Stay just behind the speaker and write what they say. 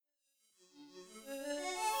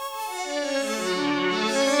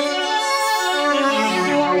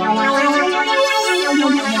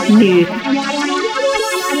Noods.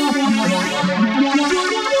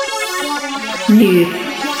 Noods.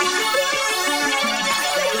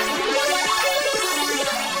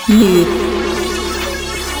 Noods.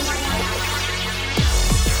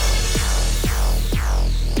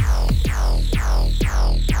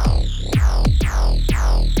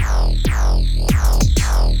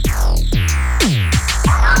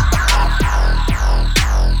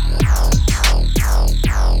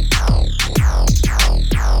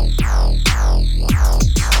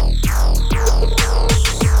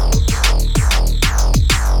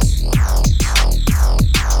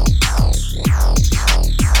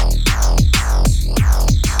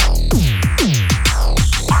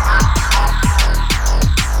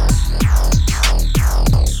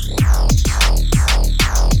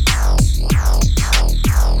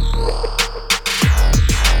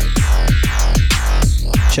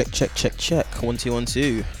 Check. 1 2 1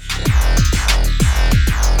 2.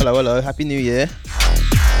 Hello. Happy New Year.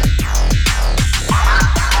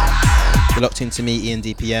 You're locked into me, Ian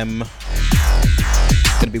DPM.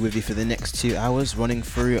 Gonna be with you for the next 2 hours, running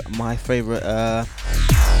through my favourite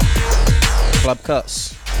club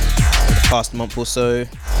cuts for the past month or so.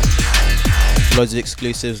 Loads of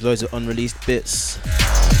exclusives, loads of unreleased bits.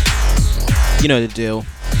 You know the deal.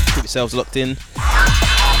 Keep yourselves locked in.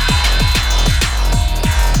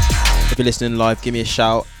 If you're listening live, give me a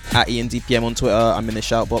shout at IanDPM on Twitter. I'm in the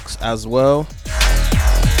shout box as well.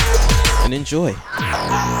 And enjoy.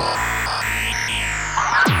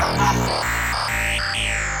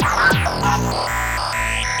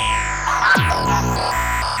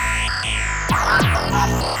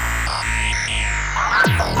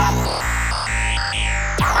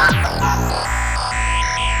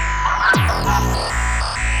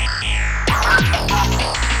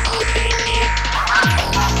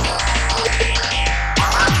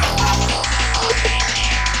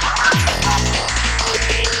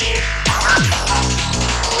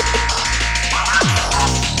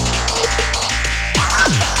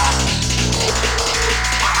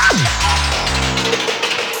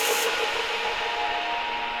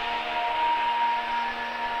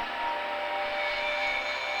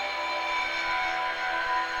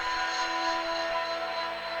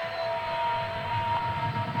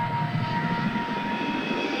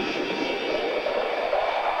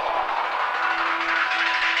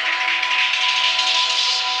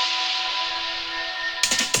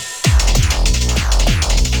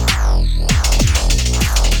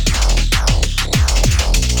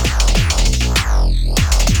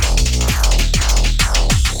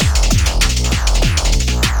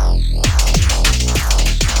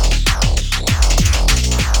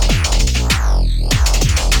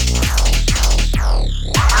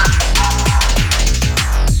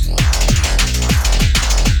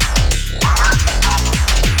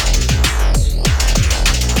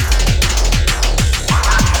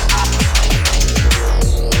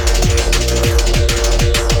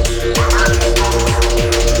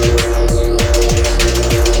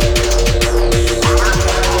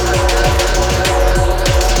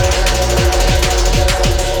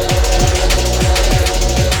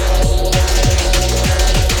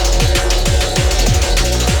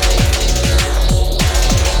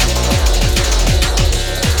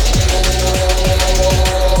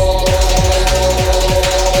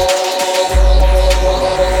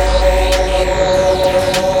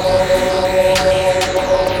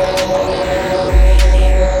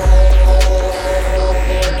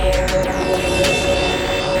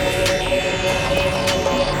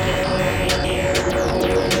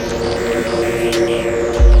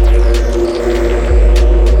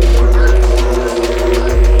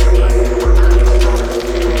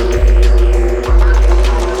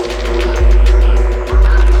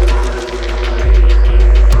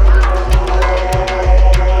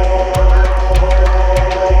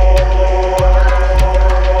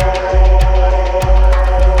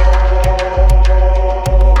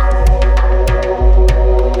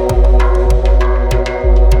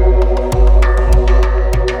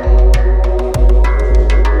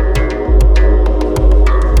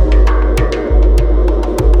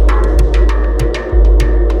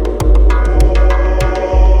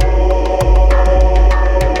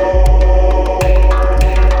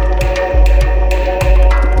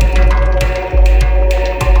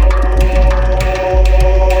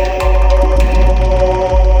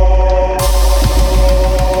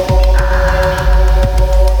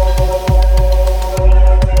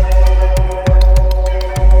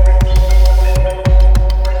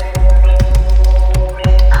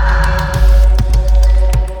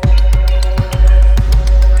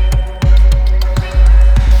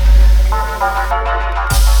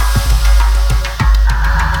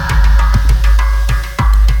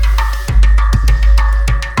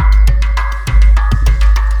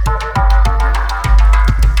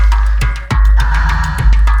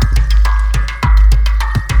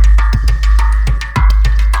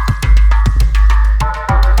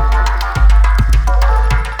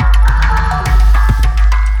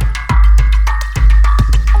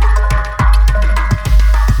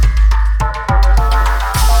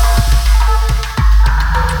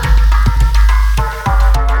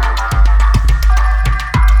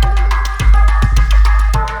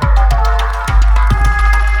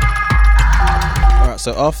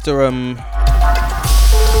 So after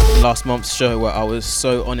last month's show where I was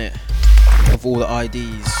so on it with all the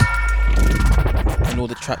IDs and all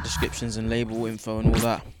the track descriptions and label info and all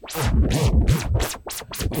that,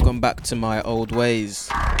 I've gone back to my old ways.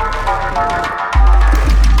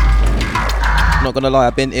 Not gonna lie,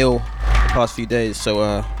 I've been ill the past few days,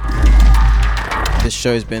 so this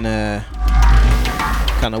show's been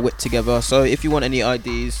kind of whipped together. So if you want any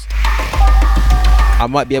IDs, I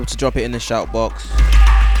might be able to drop it in the shout box.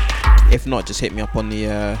 If not, just hit me up on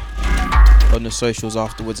the socials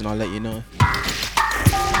afterwards and I'll let you know.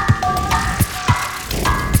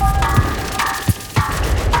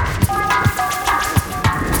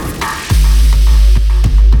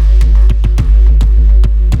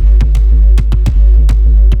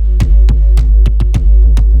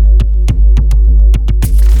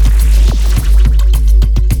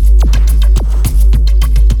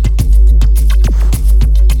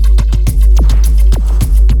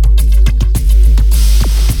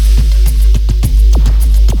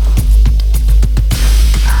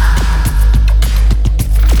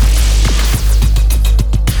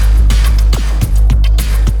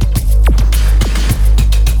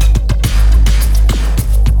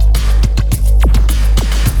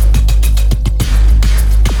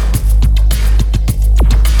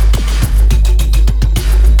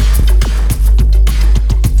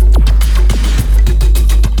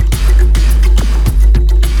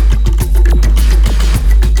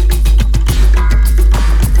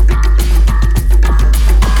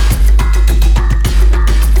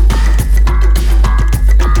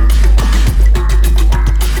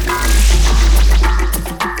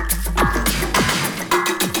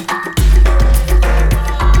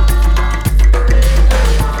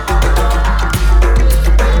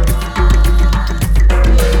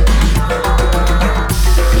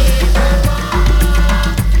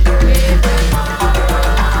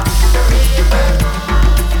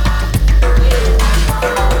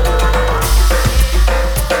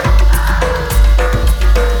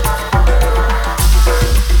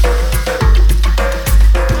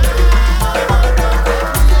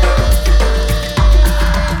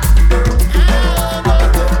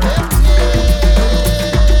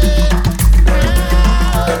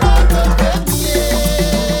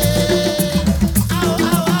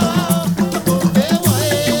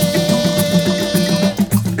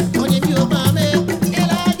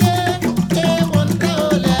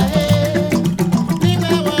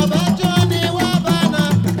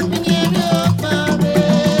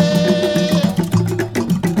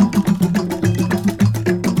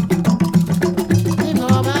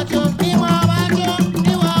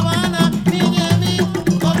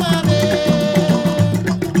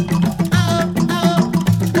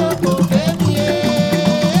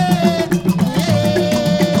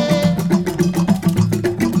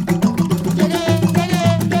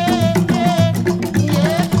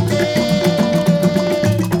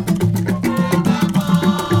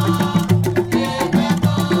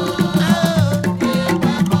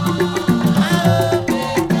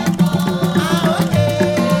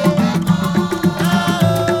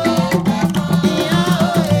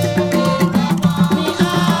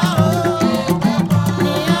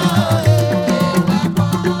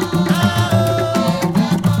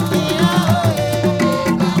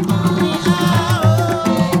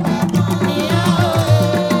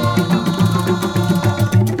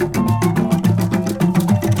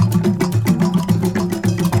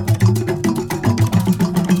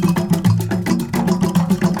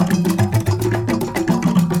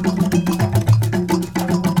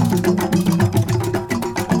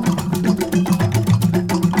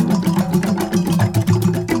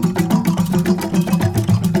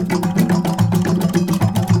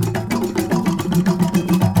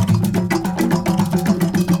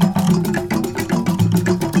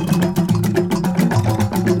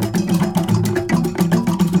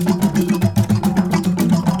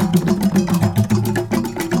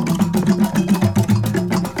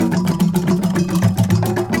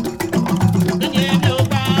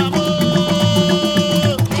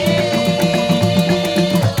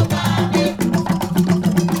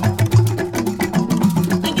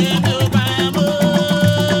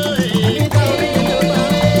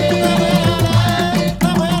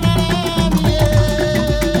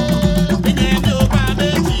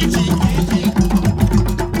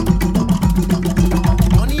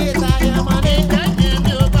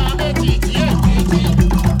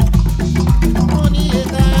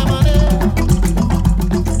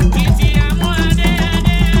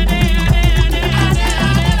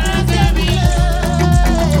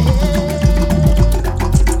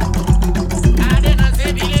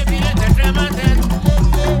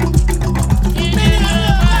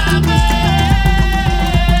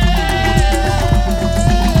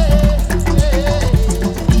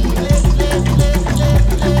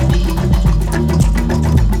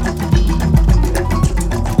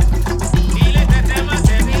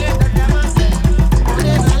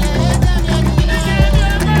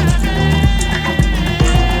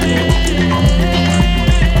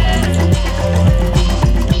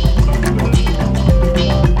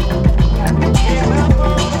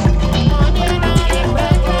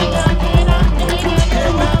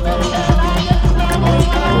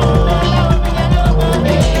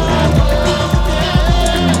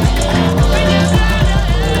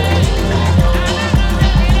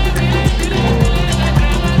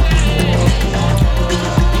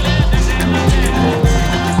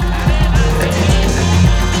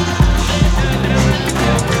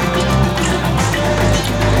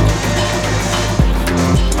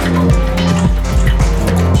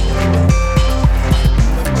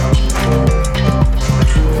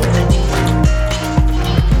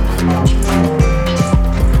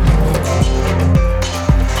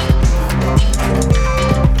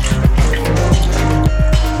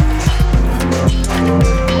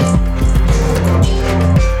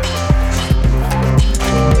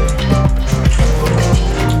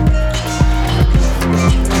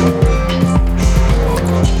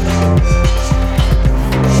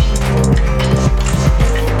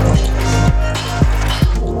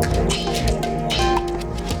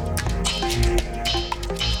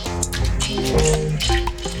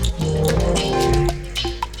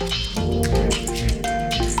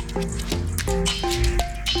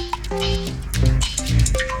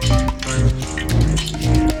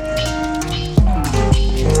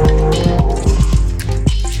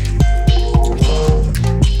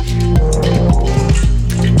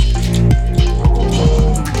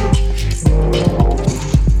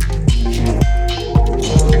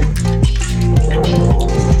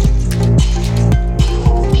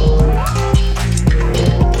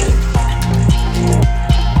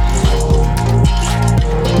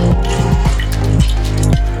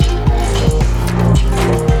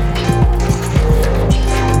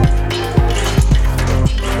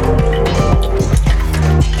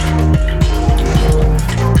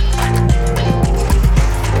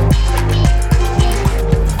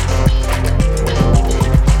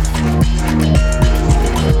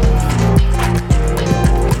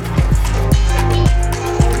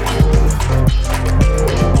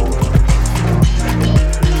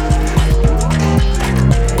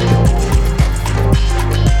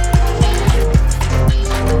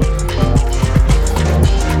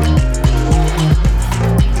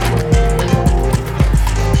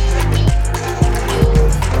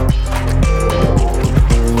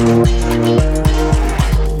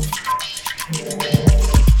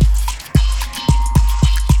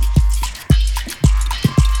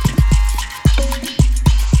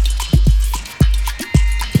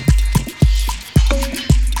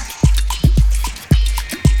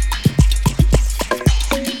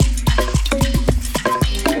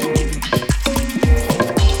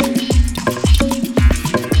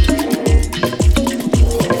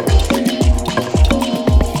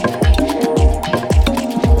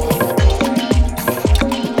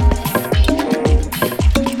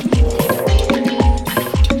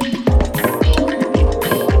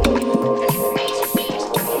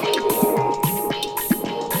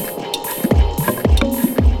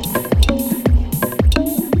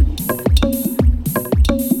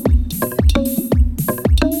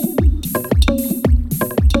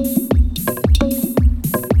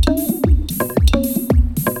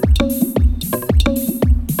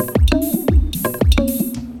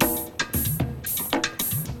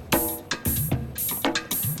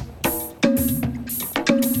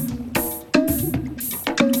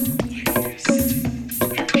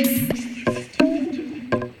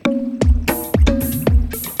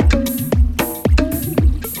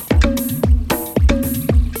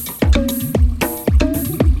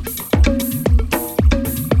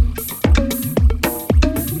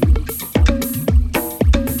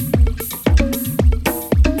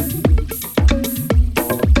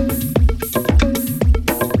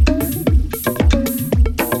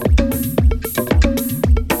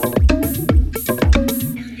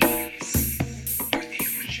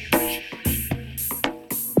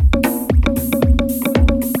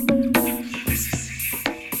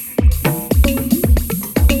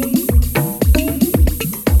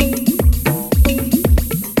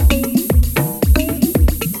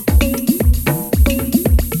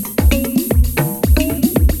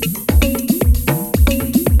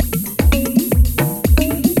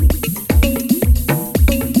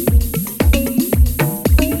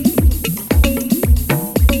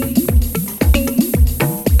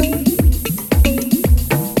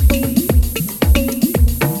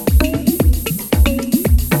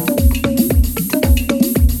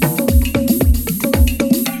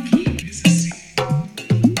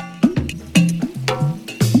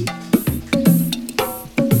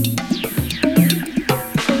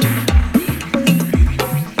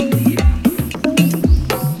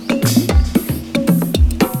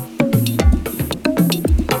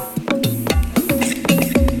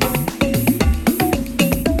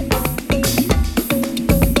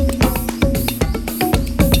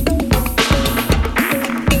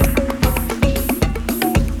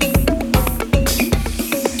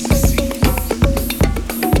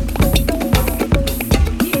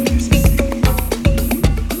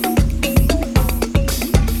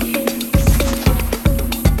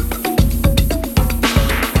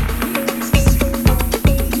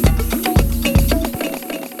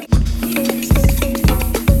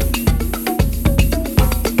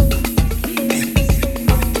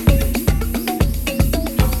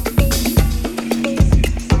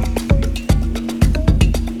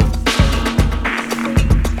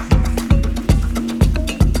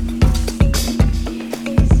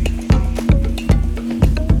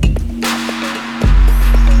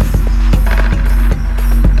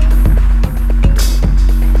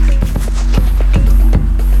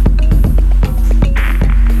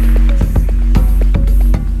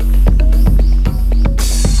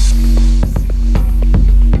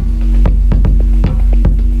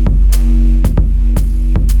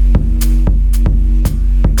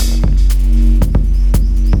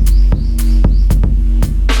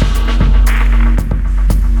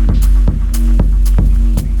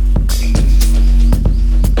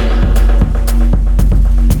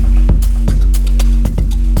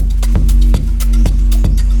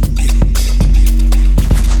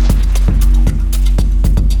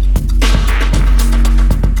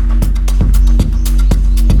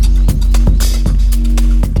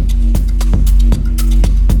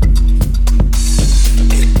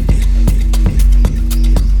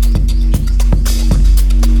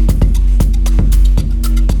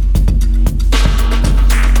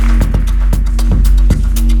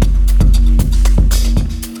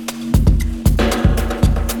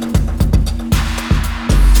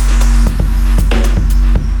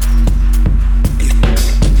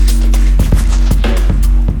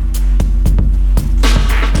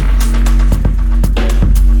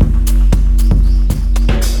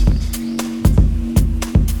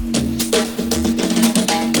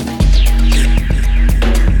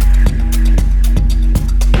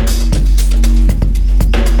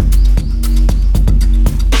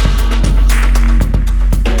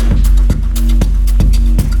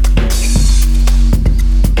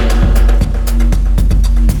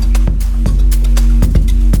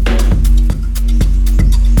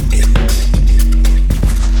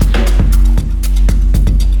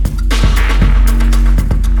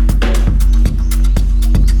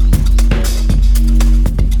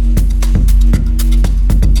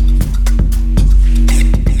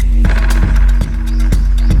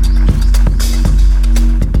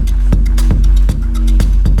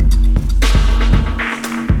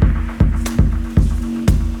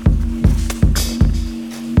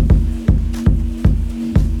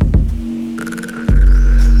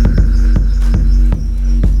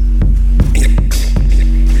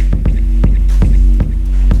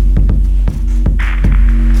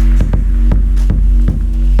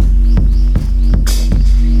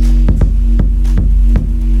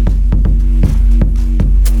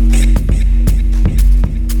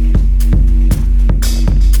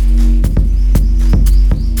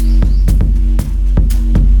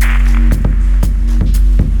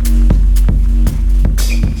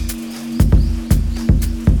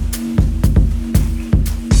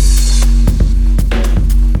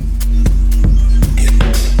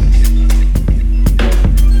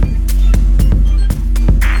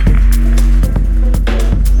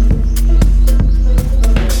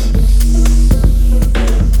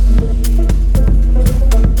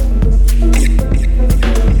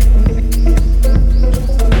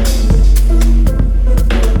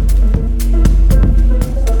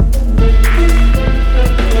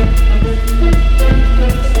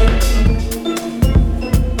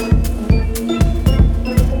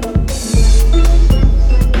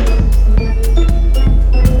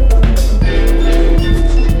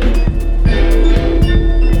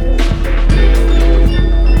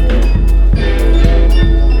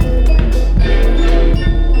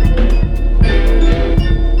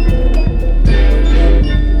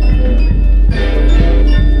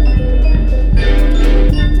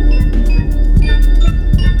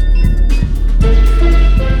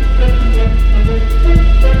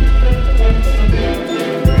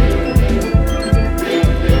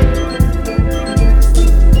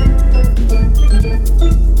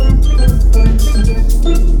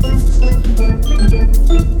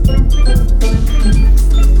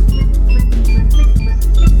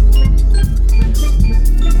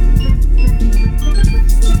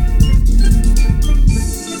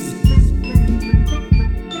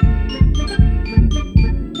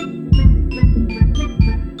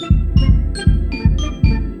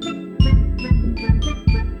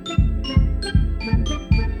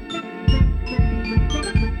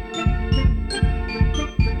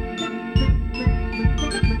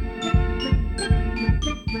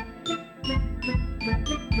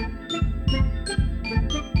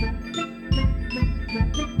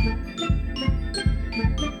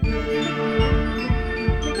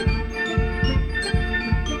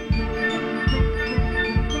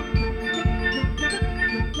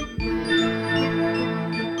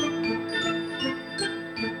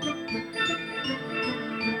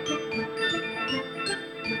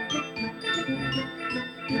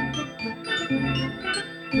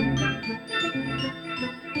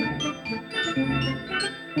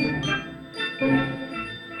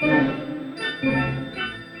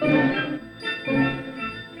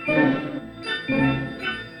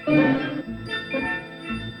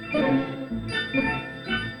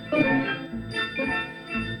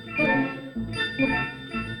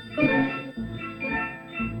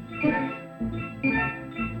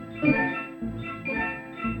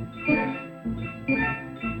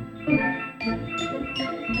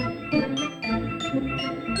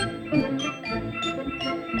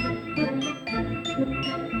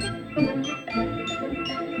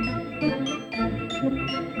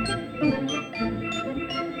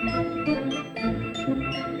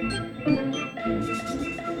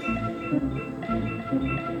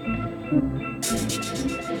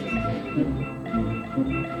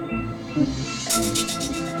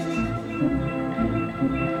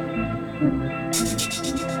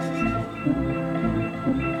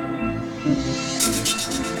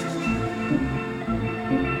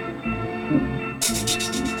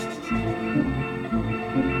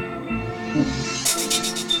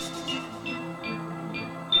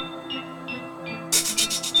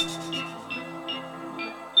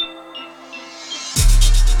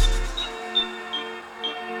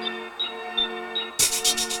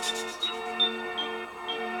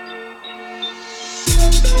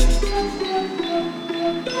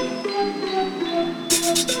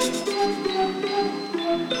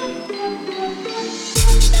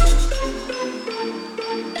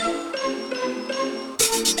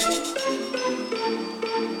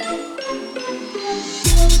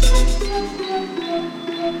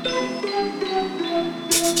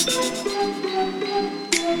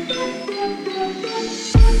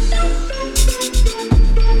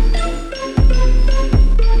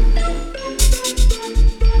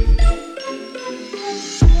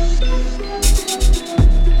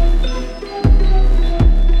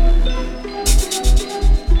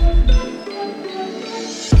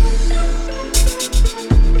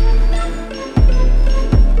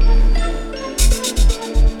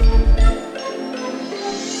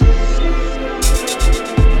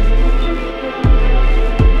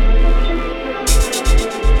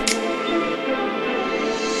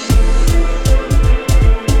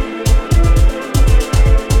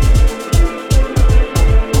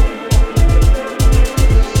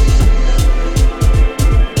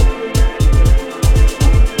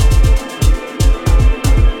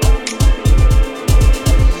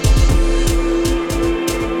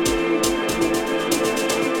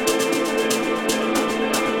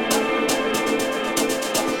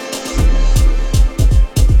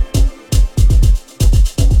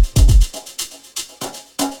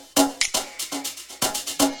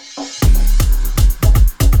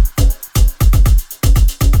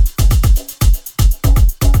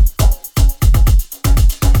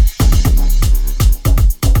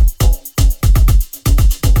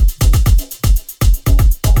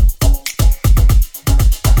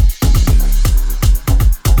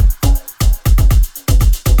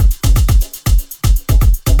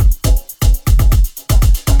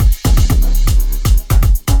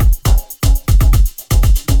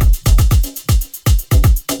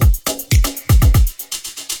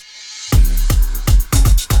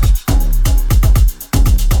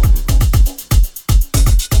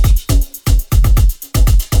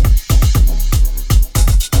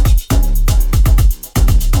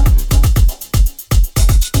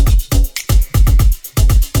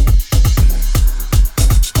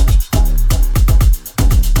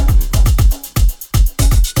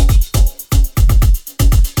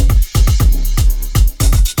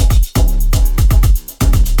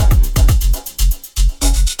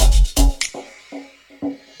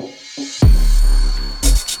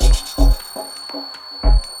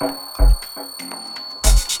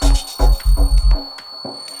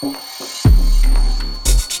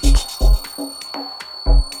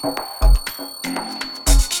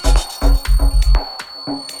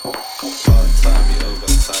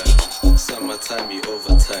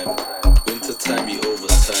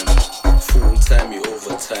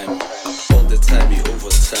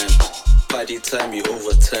 time, you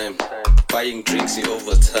overtime. Buying drinks, you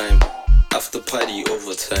overtime. After party,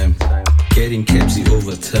 overtime. Getting cabs, you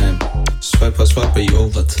overtime. Swapper, you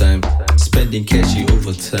overtime. Spending cash, you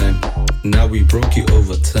overtime. Now we broke, you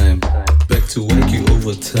overtime. Back to work, you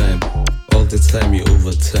overtime. All the time, you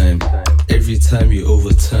overtime. Every time, you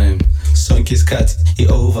overtime. Sonk is cut, he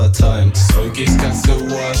overtime. Sonk is cut, so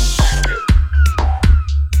wash.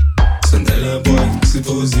 Sandela boy,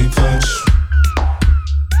 suppose he punch.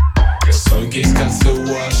 Sonk is cut, so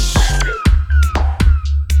wash.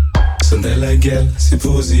 Sandela girl,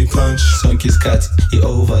 suppose he punch. Sonk is cut, he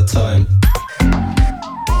overtime.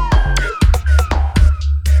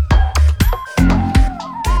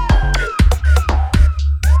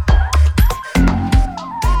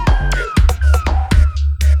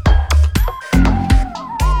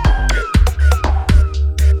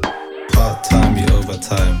 Part-time, you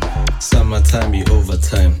overtime. Summertime, you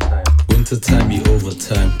overtime. Wintertime, you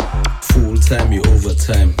overtime. Full-time, you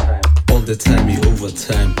overtime. All the time, you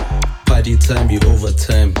overtime. Party time, you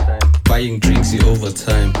overtime. Buying drinks, you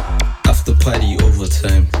overtime. After party, you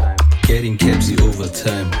overtime. Getting cabs, you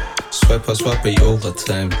overtime. Swapper, you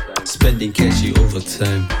overtime. Spending cash you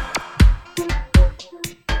overtime.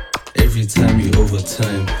 Every time you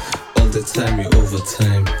overtime. All the time you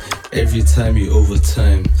overtime. Every time you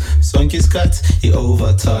overtime. Sonk is cut, he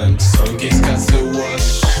overtime. Sonk is cut to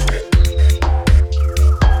wash.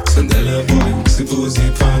 Sandela boy, Sibuzi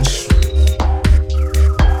punch.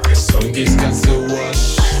 Sonk is cut to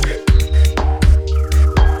wash.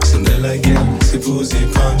 Sandela again,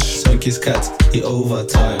 Sibuzi punch. Sonk is cut, he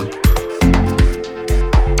overtime.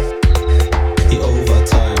 He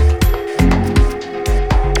overtime.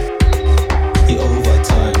 He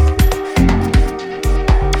overtime.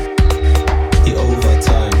 He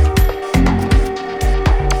overtime.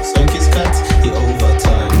 Sonk is cut, he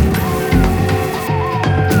overtime.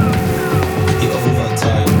 He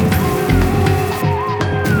overtime.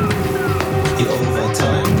 He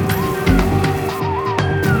overtime.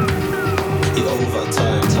 He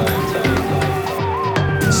overtime.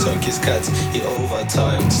 Sonk is cut, he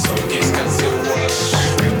overtime. Sonk is cut to wash.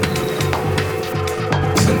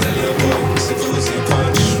 Sandela boy, Sibuzi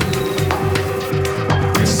punch.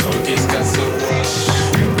 Sonk is cut to wash.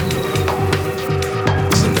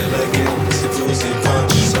 Sandela again, Sibuzi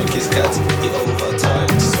punch. Sonk is cut, he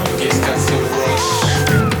overtime. Sonk is cut to wash.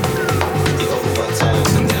 He overtime.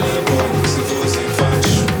 Sandela boy, Sibuzi punch.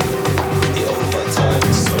 He overtime.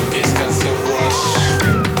 Sonk is cut to wash.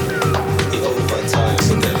 He overtime.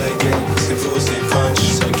 Sandela again, Sibuzi punch.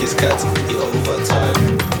 Sonk is cut, he overtime.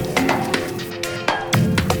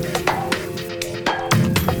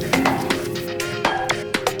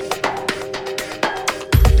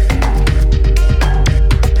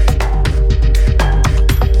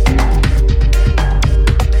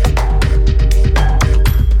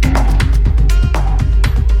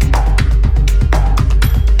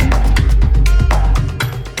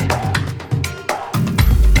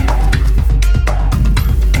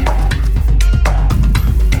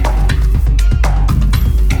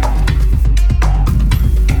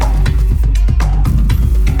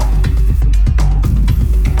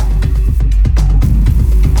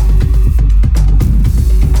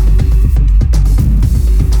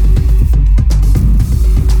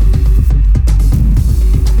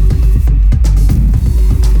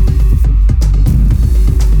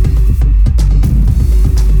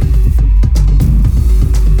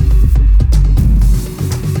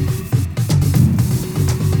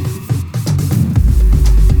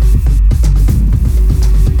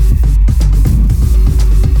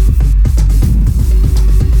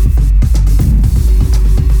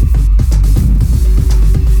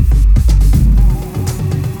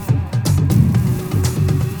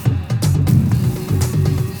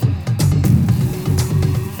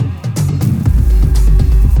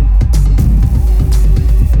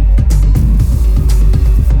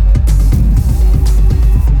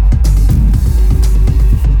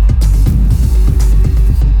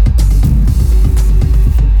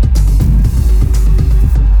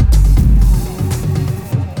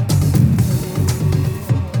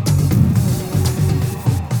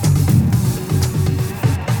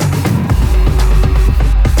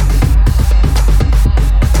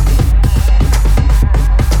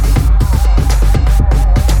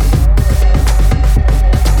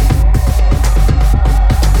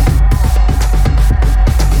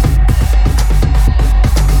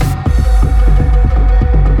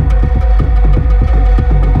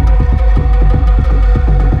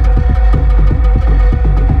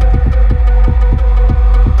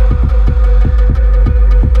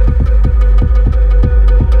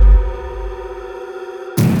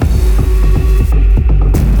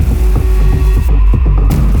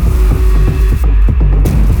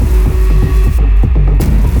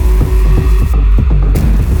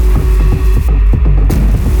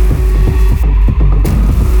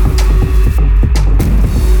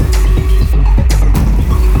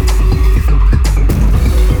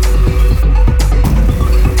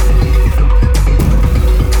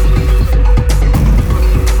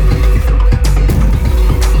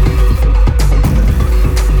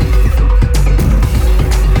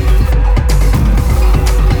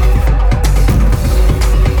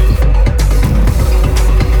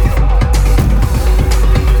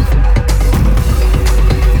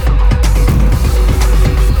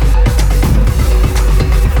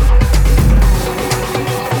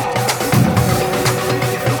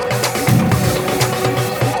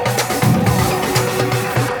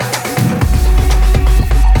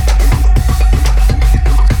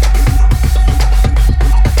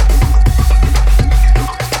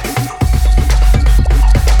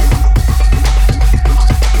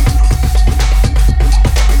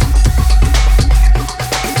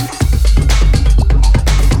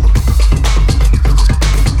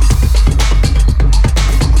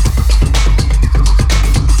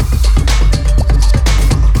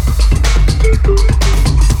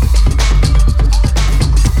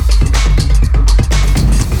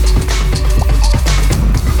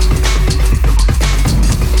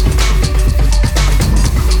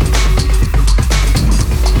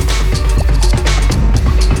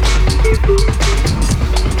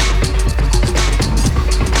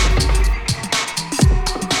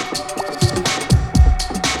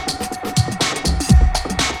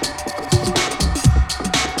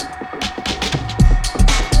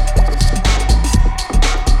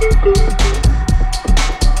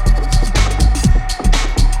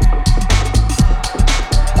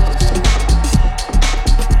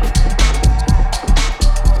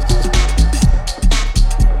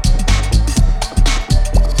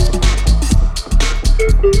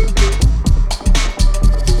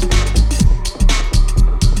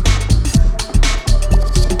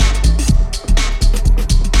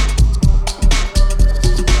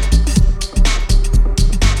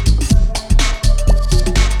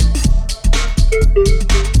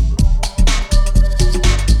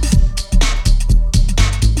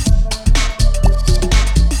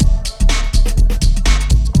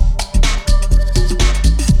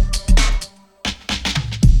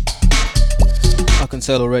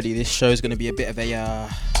 tell already, this show is going to be a bit of a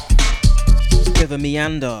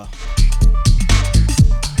meander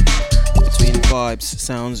between vibes,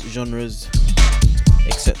 sounds, genres,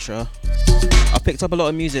 etc. I picked up a lot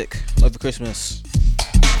of music over Christmas.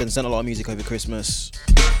 Been sent a lot of music over Christmas.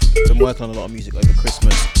 Been working on a lot of music over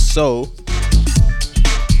Christmas. So,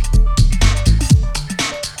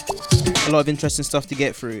 a lot of interesting stuff to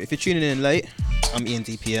get through. If you're tuning in late, I'm Ian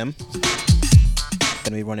DPM.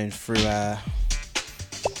 Gonna be running through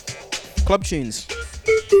club tunes.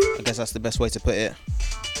 I guess that's the best way to put it.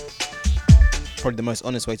 Probably the most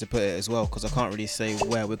honest way to put it as well, because I can't really say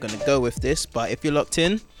where we're gonna go with this. But if you're locked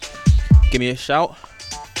in, give me a shout.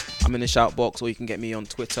 I'm in the shout box, or you can get me on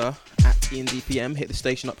Twitter at IanDPM. Hit the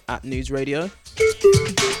station up at Noods Radio.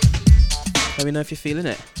 Let me know if you're feeling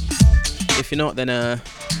it. If you're not, then you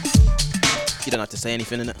don't have to say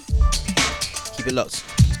anything, innit? Keep it locked.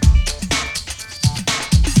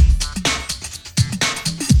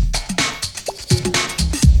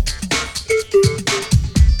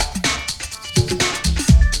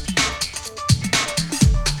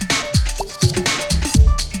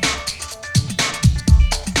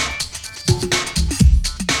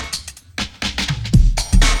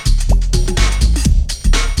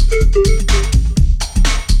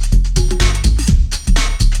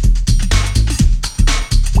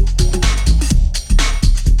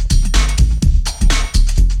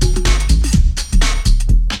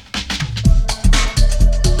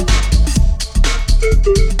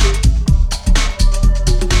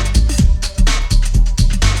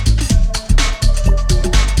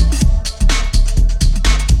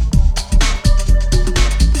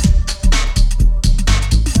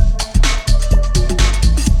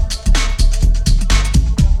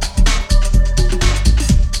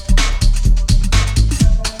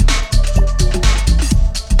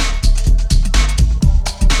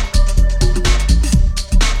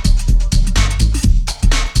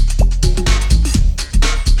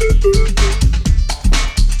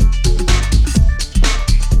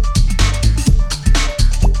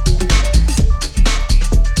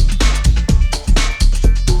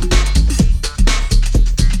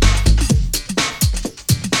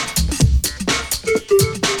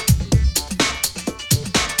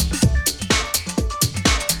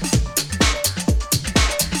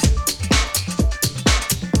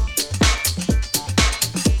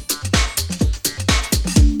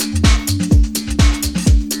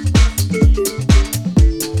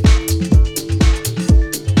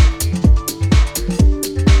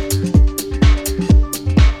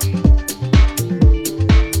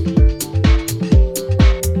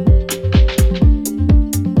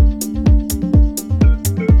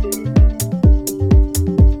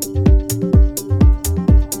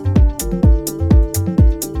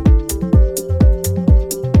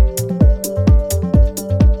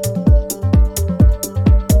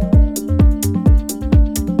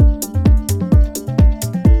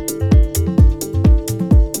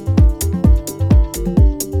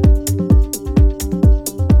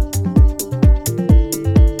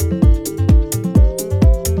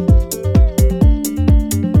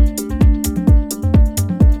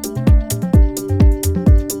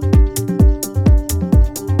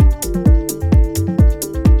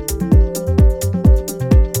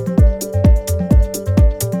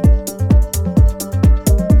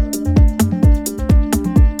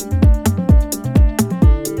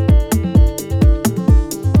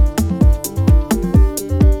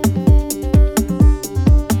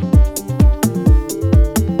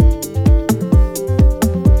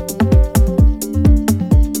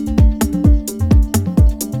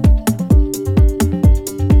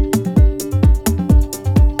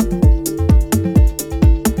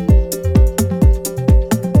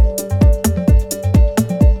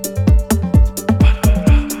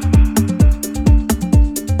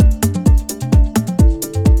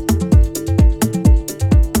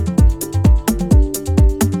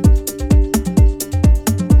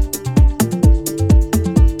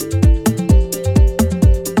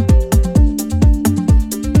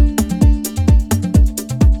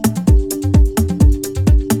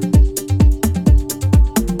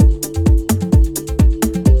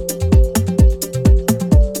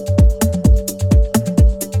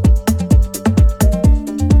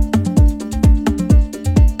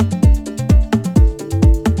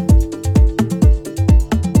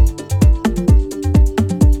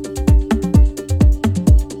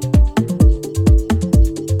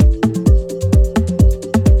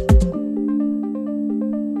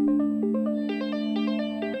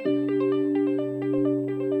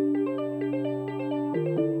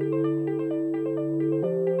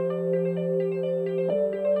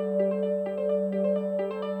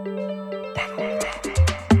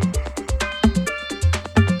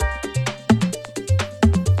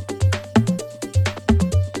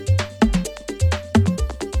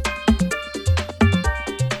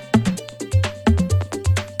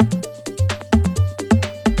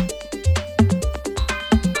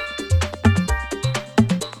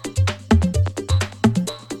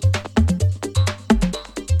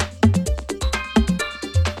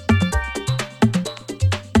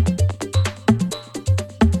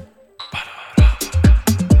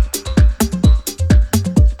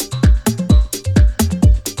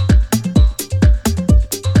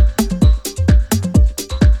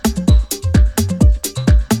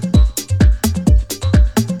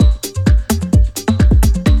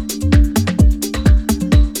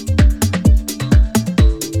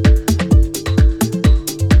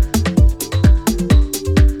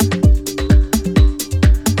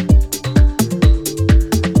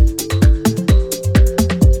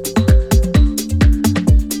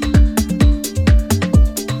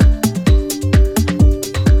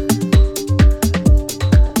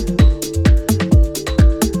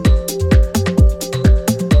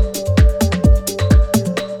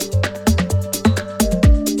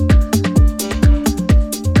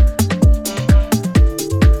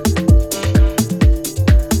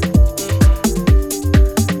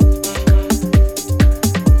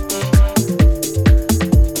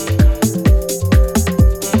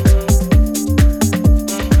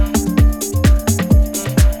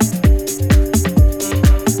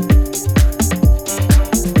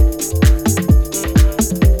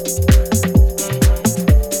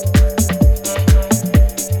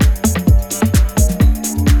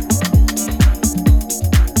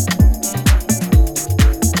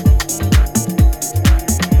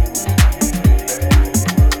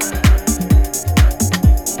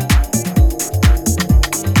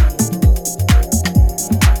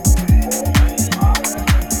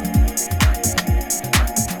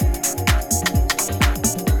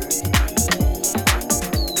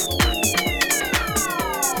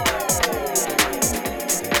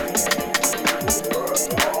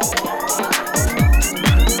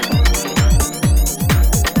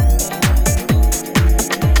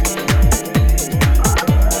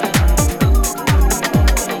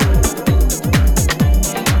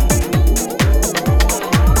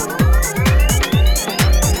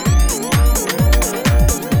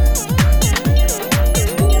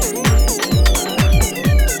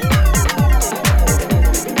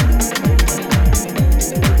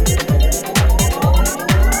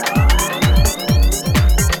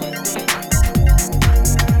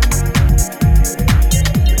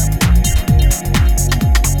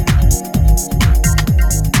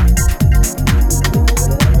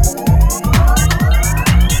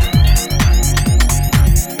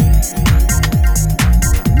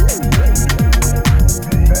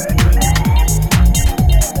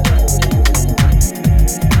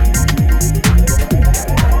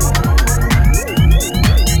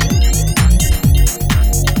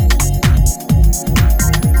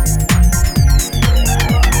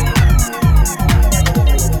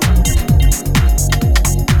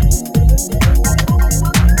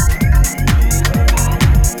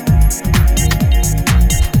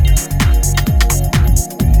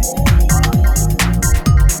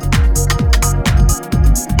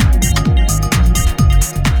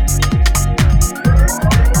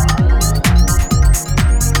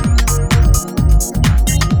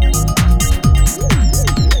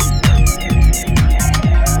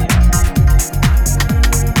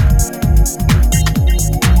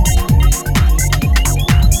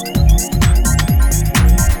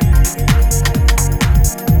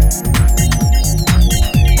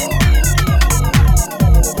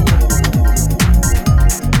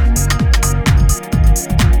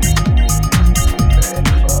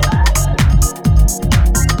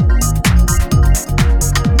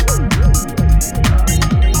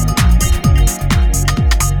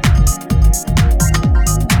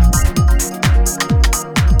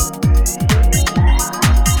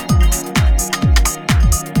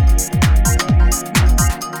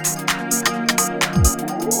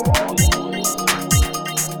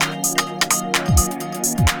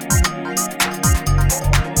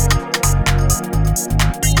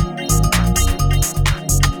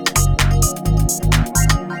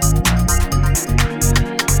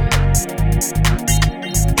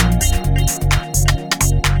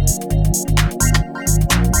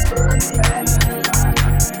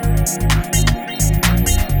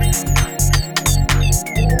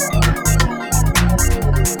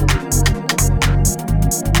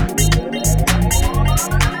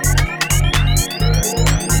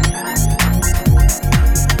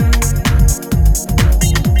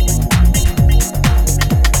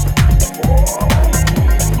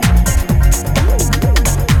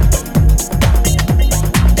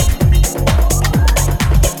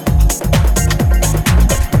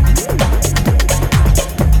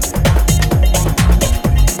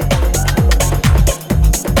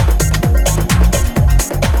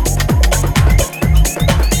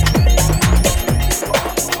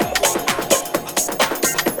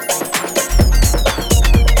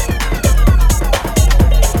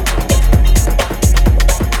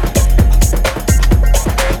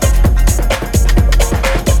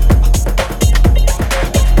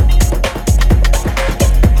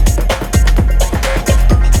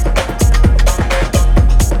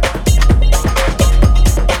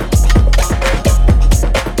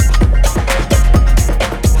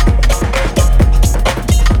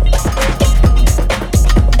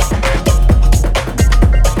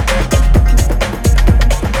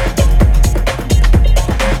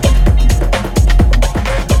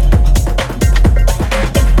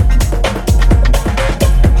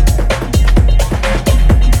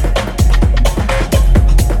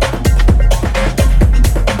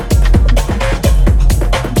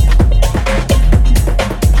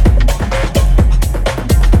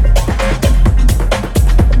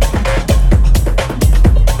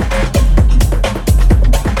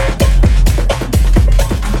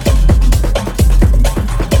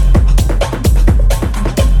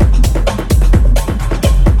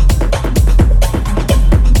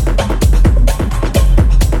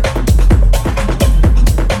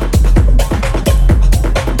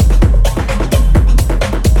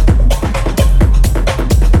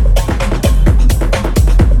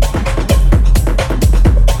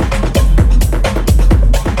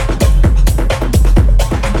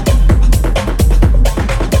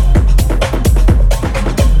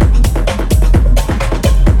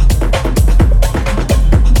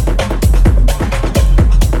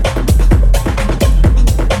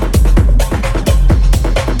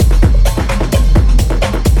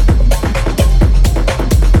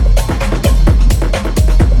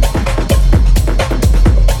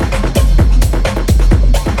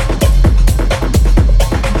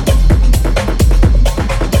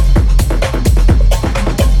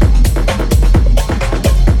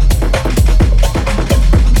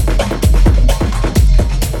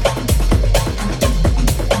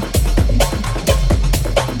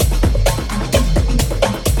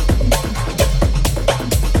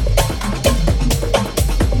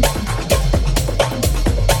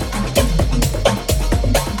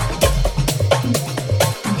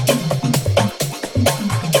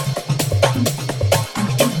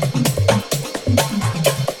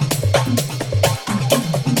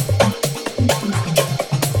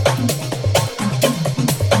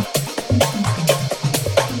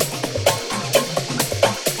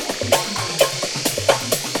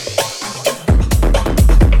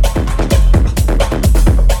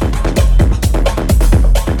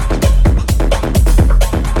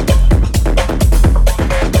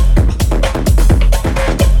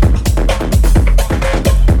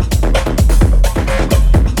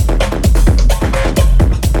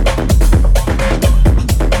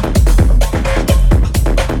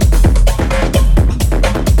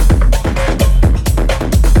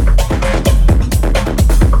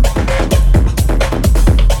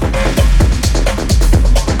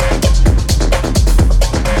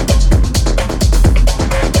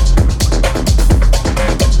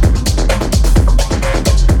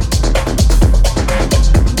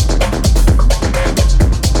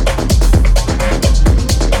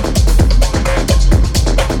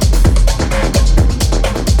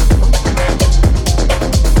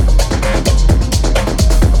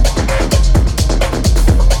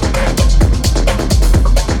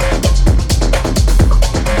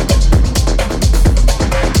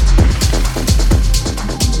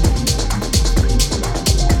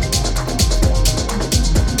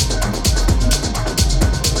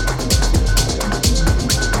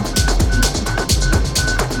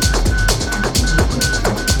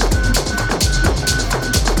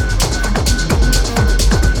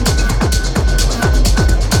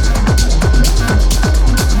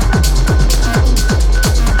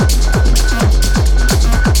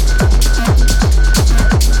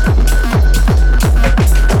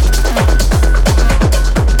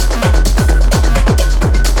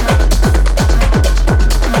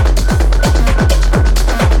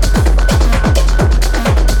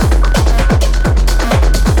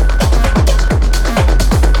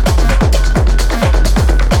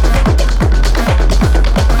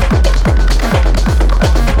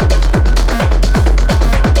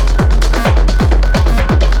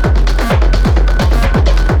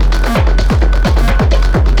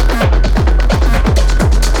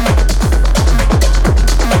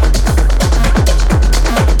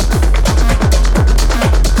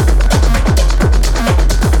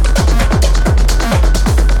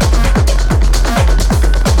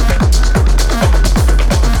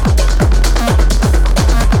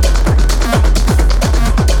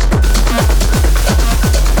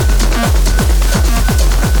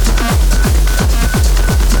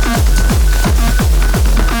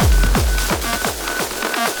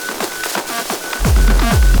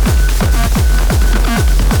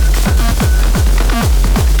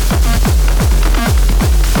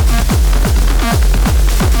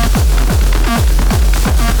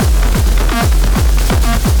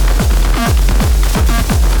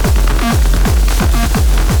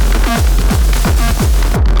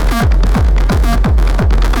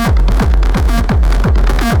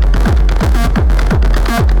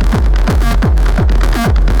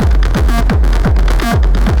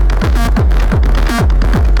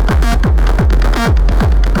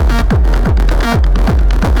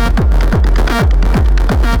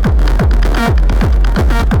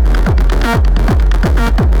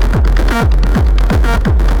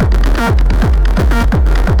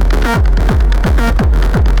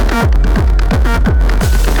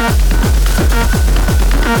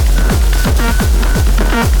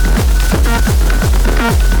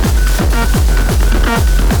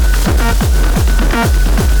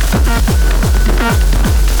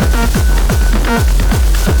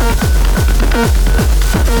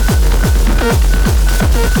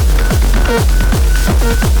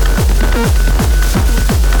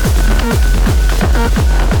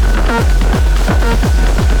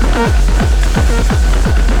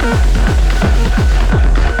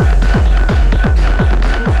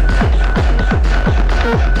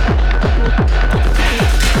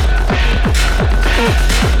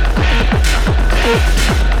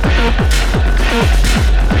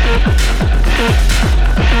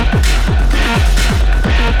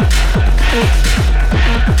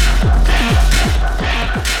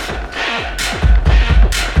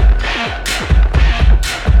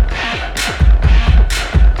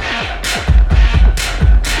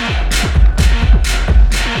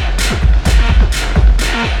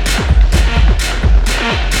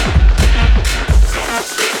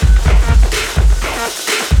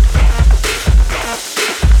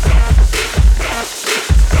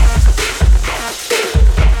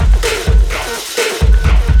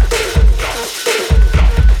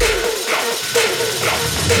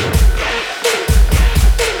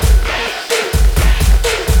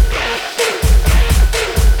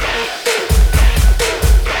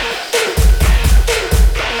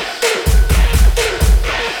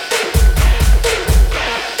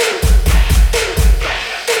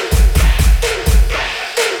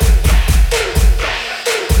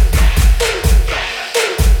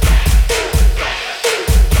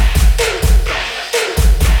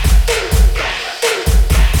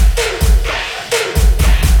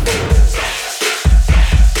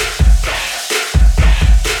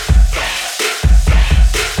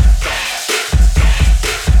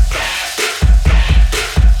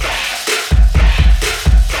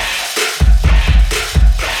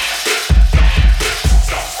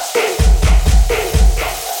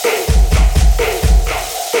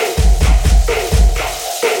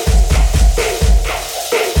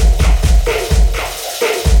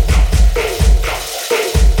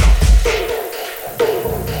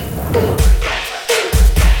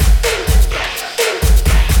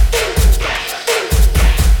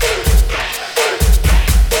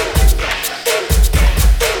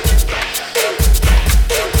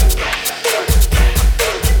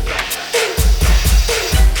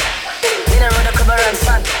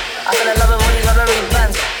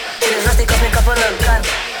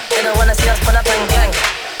 don't wanna see us pull up and gang.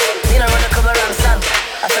 Nina run a come around, son.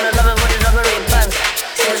 I fell in love with these rubbery bands.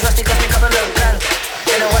 See this rusty cost me a couple of grand.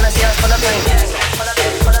 They don't wanna see us pull up and gang. Pull up,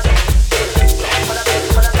 pull up, pull up,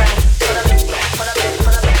 pull up, bang. Pull up,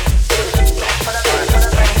 pull up, pull up, pull up, pull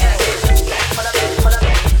up, bang, gang. Pull up, pull up, pull up,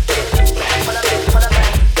 pull up, bang. Pull up, pull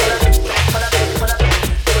up, pull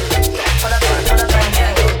up, pull up, pull up, bang,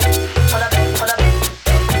 gang. Pull up, pull up, pull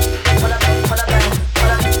up, pull up, bang.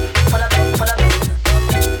 Pull up, pull up, pull up,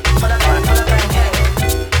 pull up, pull up, bang, gang.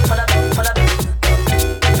 Pull up, pull up,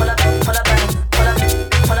 pull up, pull up, bang.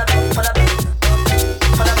 Pull up, pull up, pull up,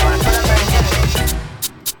 pull up, pull up, bang, gang.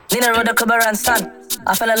 Nina rode a Kubaran son.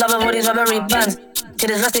 I fell in love with all these rubbery bands. See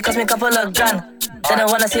this rusty cost me a couple of grand. They don't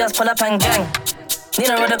wanna see us pull up and gang.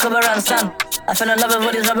 Nina rode a Kubaran son. I fell in love with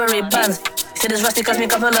all these rubbery bands. See this rusty cost me a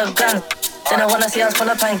couple of grand. They don't wanna see us pull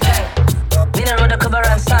up and gang. Nina rode a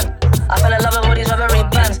Kubaran son. I fell in love with all these rubbery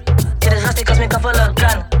bands. See this rusty cost me a couple of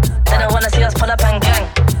grand. They don't wanna see us pull up and gang.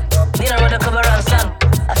 Nina rode a Kubaran son.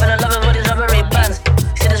 I fell in love with all these rubbery bands.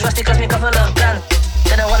 See this rusty cost me a couple of grand.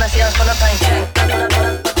 They don't wanna see us pull up and gang. Pull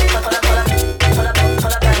up, pull up, pull up, pull up, pull up, pull up,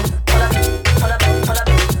 pull up, bang. Pull up, pull up, pull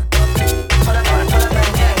up, pull up, pull up,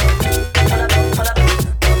 bang, gang. Pull up, pull up,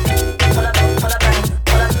 pull up, pull up, bang.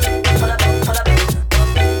 Pull up, pull up, pull up,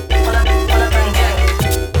 pull up, pull up, bang, gang.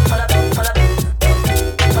 Pull up, pull up, pull up, pull up, bang.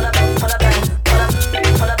 Pull up, pull up, pull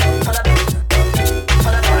up, pull up,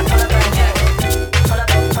 pull up, bang, gang. Pull up,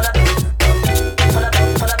 pull up, pull up,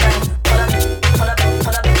 pull up, bang. Pull up, pull up,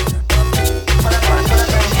 pull up, pull up, pull up,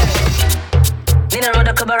 bang, gang. Nina rode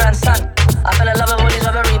a Kubaran son. I fell in love with all these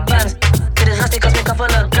rubbery bands. See this rusty cost me a couple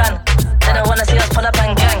of grand. They don't wanna see us pull up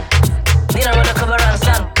and gang. Nina rode a Kubaran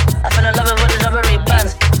son. I fell in love with all these rubbery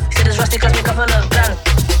bands. See this rusty cost me a couple of grand.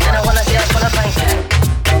 They don't wanna see us pull up and gang.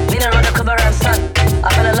 Nina rode a Kubaran son. I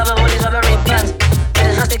fell in love with all these rubbery bands. See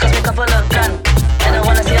this rusty cost me a couple of grand. They don't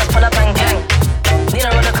wanna see us pull up and gang. Nina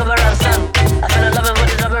rode a Kubaran son. I fell in love with all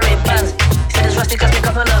these rubbery bands. See this rusty cost me a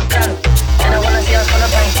couple of grand. They don't wanna see us pull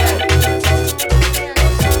up and gang.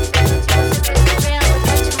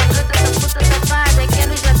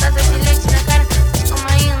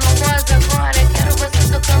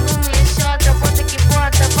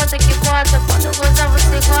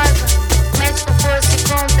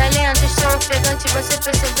 Você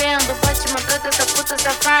percebendo, pode matar essa puta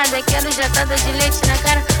safada. Quero jatada de leite na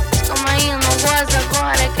cara, mas calma aí, não goza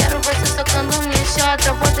agora. Quero você socando minha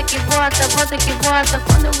xota. Bota que bota, bota que bota.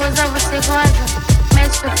 Quando eu gozar você goza.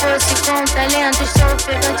 Médico fosse com talento, estou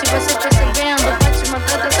ofegante, você percebendo. Pode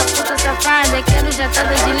matar essa puta safada. Quero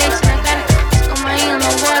jatada de leite na cara, mas calma aí,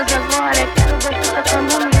 não goza agora. Quero você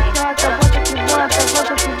socando minha xota. Bota que bota,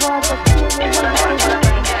 bota que bota.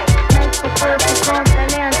 Médico fosse com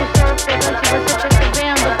talento, estou ofegante, você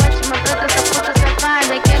percebendo. Pode matar essa puta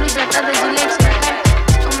safada. Quero jatada de leite na cara,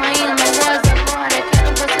 calma aí, não goza agora. Quero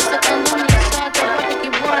você socando minha xota. Bota que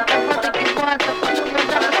bota, bota que bota. Quando eu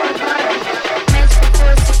gozar você goza. Médico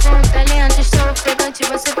fosse com talento, estou ofegante,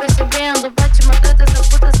 você percebendo. Pode matar essa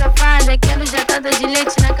puta safada. Quero jatada de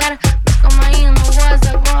leite na cara, mas calma aí, não goza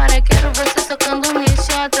agora. Quero você socando minha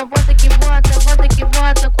xota. Bota que bota, bota que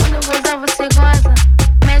bota. Quando eu gozar você goza.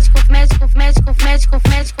 Médico, médico, médico, médico,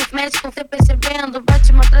 médico, médico, você percebendo?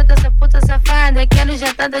 Bate, maltrata essa puta safada. Quero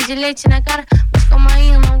jatada de leite na cara, mas calma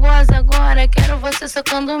aí, não goza agora. Quero você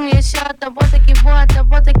socando minha xota. Bota que bota,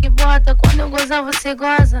 bota que bota. Quando eu gozar você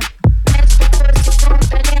goza. Médico, força com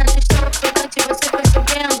talento, estou ofegante, você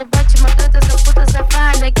percebendo? Bate, maltrata essa puta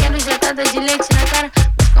safada. Quero jatada de leite na cara,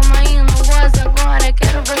 mas calma aí, não goza agora.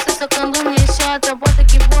 Quero você socando minha xota. Bota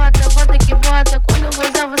que bota, bota que bota. Quando eu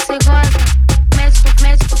gozar você goza. Médico,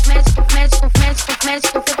 médico, médico, médico, médico,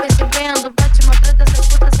 médico, tô percebendo. Bate, maltrata essa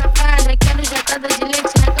puta safada. Quero jatada de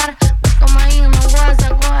leite na cara, mas calma aí, não goza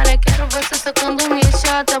agora. Quero você socando minha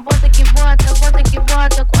xota. Bota que bota, bota que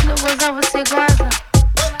bota. Quando eu gozar você goza.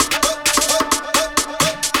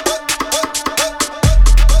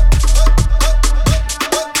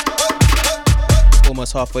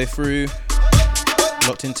 Almost halfway through.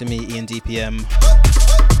 Locked into me, Ian DPM.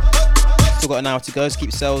 Still got an hour to go, so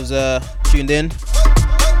keep yourselves tuned in.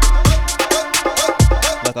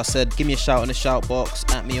 Like I said, give me a shout in the shout box,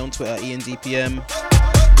 at me on Twitter, Ian DPM.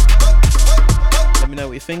 Let me know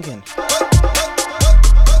what you're thinking.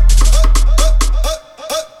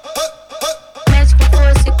 Médico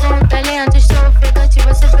fosse com talento, estou ofegante,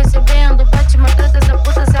 você percebendo? Bate, maltrata essa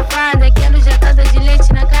puta safada. Quero jatada de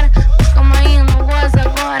leite na cara, mas calma aí, não goza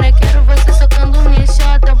agora. Quero você socando minha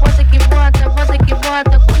xota. Bota que bota, bota que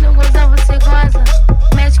bota. Quando eu gozar você goza.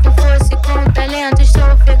 Médico fosse com talento,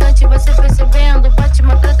 estou ofegante, você percebendo? Bate,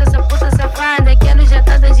 maltrata essa puta safada. Quero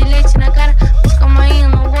jatada de leite na cara, mas calma aí,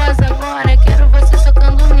 não goza agora. Quero você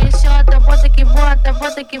socando minha xota.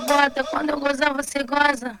 bota que bota. Quando eu gozar, você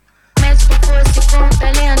goza. Médico fosse com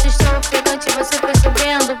talento, estou ofegante, você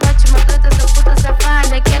percebendo. Bate uma treta, essa puta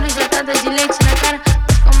safada. Quero jatada de leite na cara.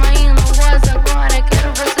 Mas calma aí, não goza agora.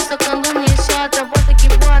 Quero você socando minha xota. Bota que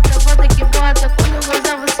bota, bota que bota. Quando eu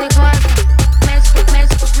gozar, você goza. Médico,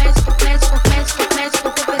 médico, médico, médico, médico, médico,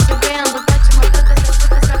 tô percebendo. Bate uma treta, essa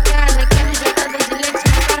puta safada. Quero jatada de leite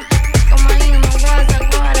na cara. Mas calma aí, não goza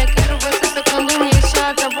agora. Quero você socando minha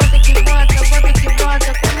xota. Bota que bota, bota que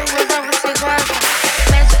bota. Quando eu gozar, você goza.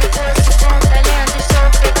 Médico fosse com talento, estou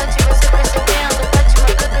ofegante, você percebendo. Bate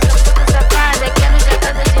uma treta, essa puta safada. Quero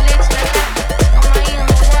jatada de leite na cara. Calma aí, não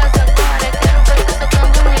goza agora. Quero você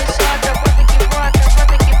socando minha xota. Bota que bota,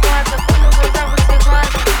 bota que bota. Quando eu gozar, você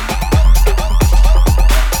goza.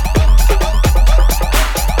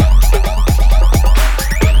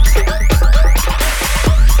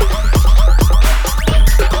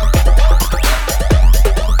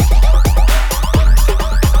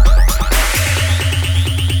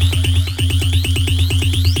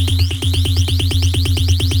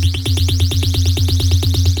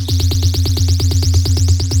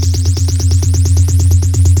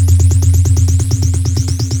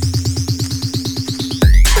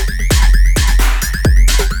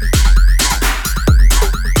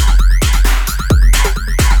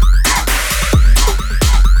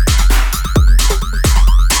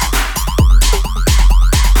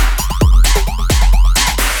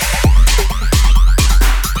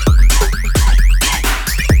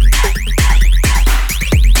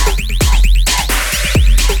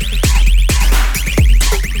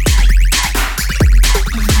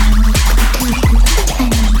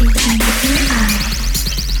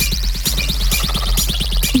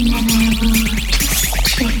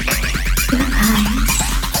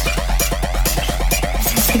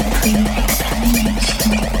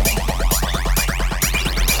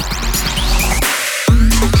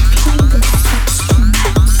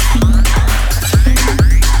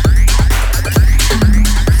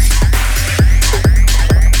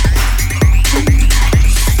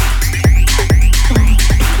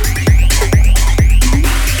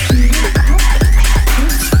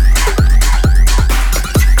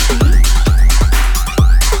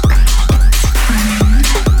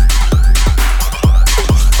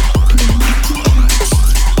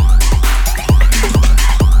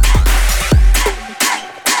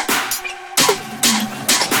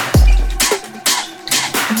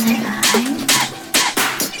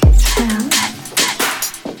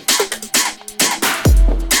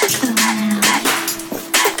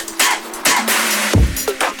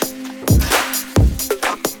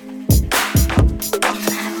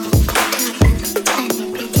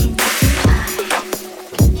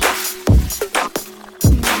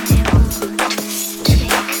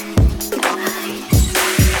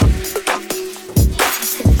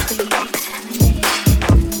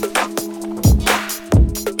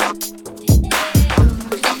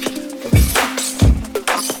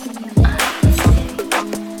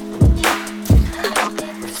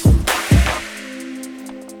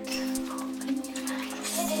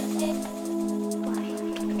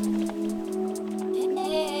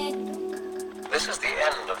 This is the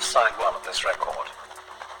end of side one of this record.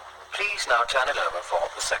 Please now turn it over for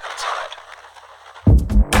the second side.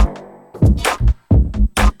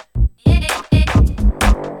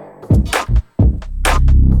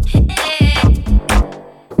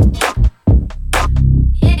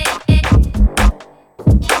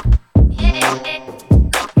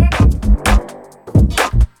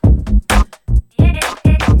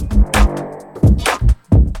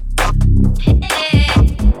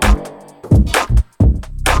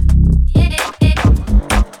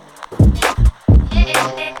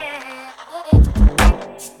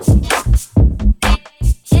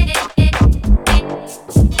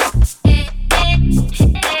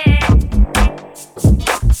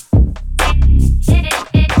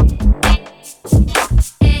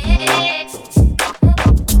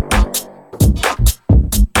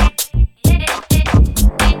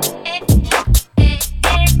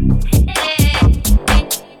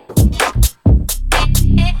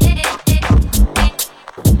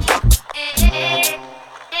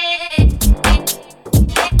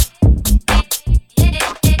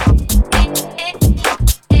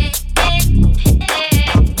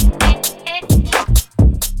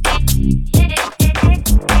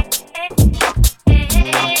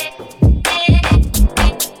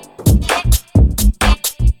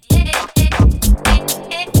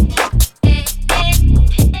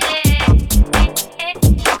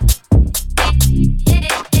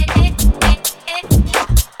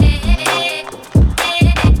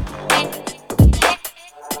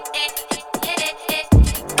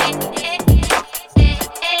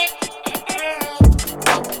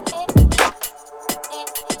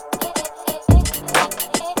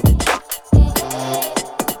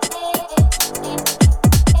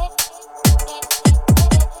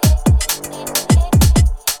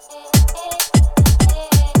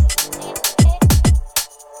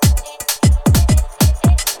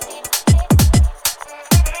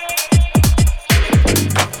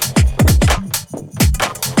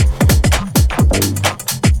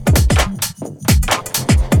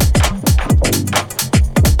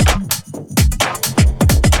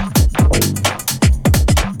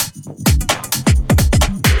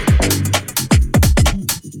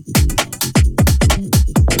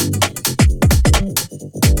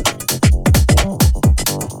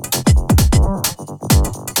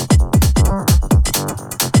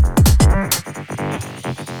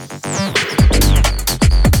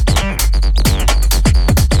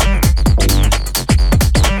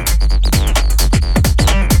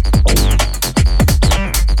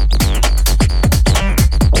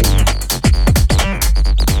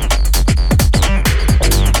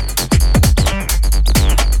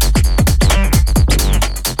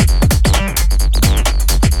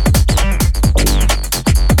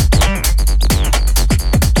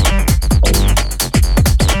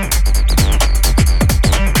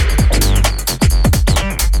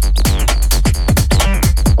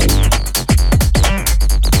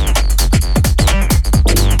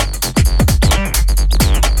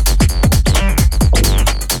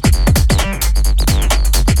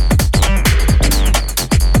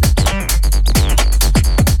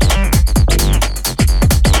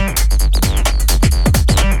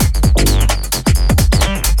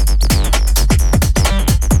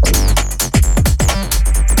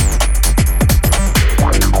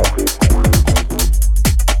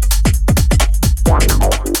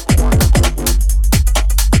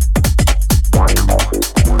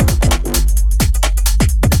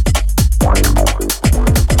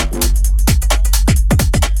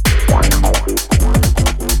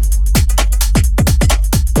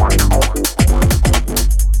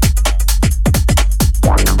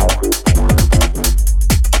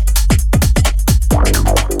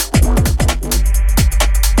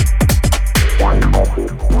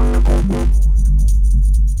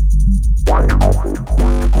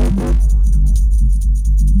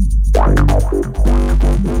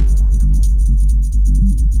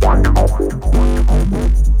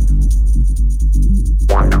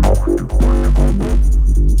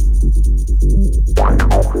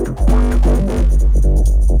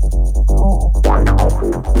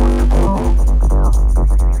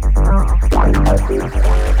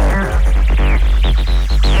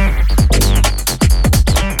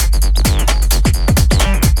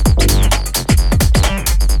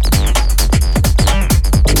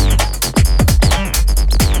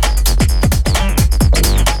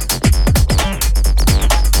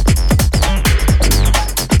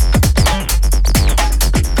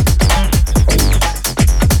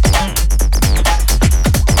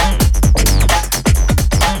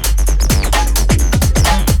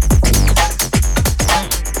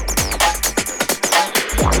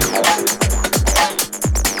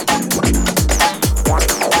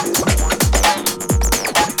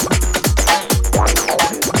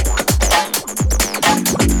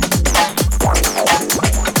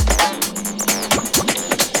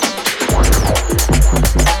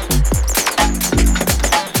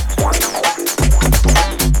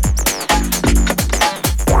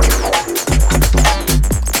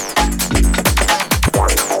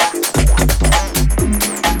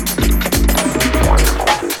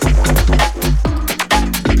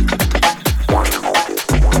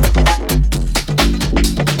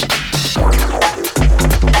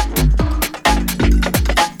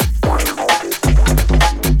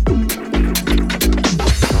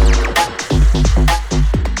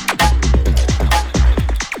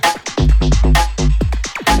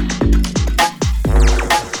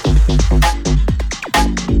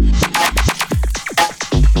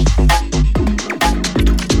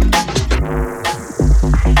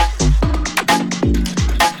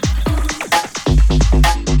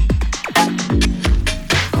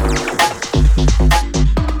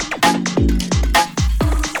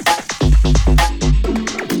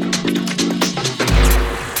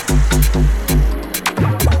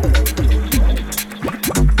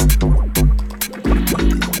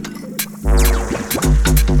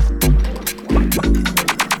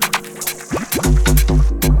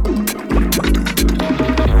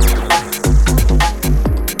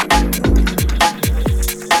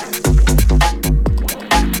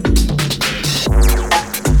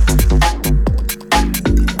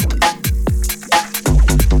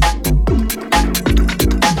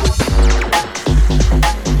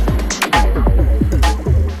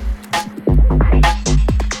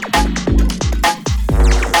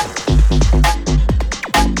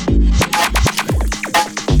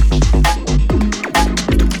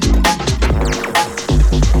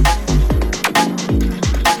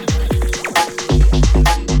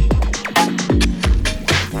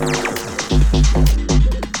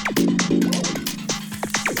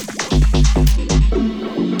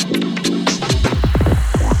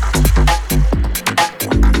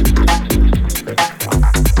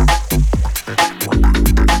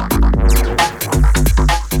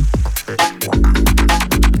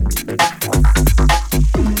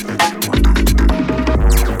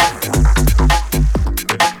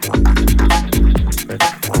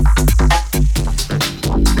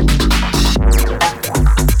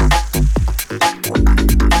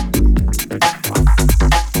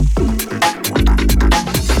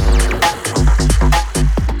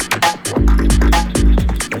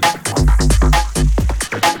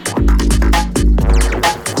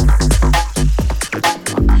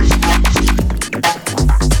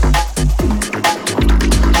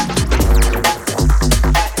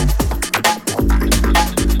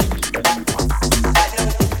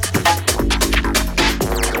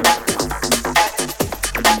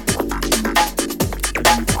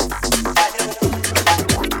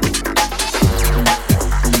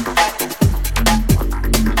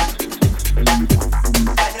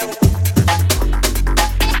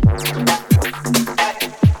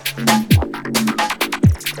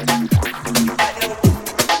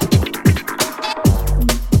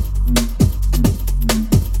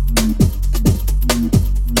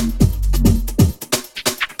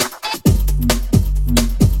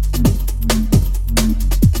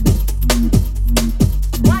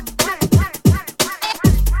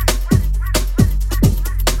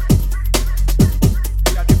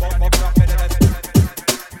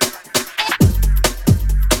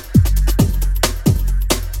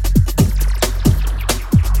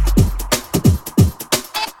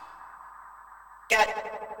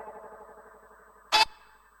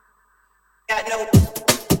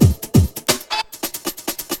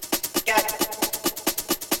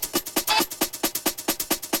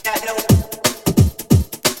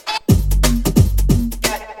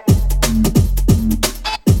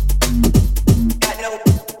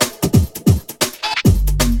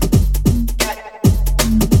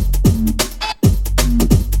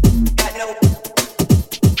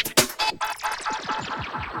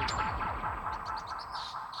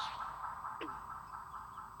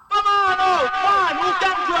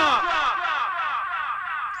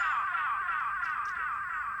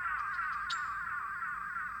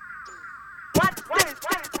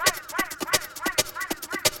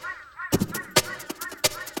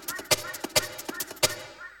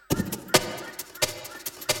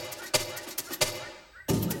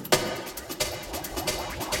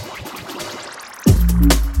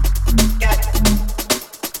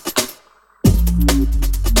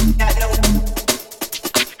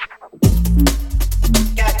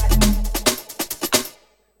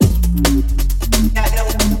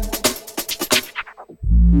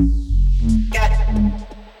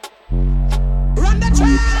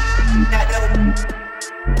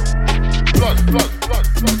 Don't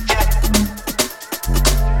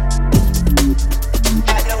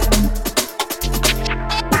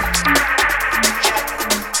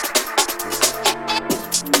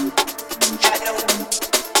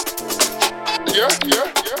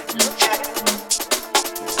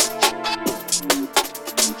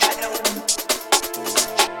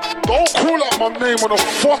call out my name on a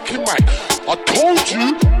fucking mic. I told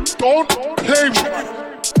you, don't play with me.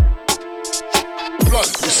 Blood,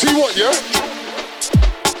 you see what, yeah?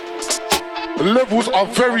 The levels are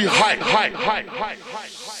very high.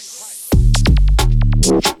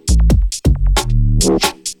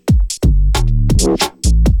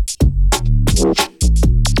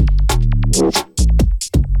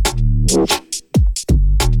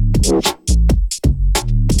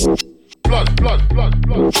 Blood.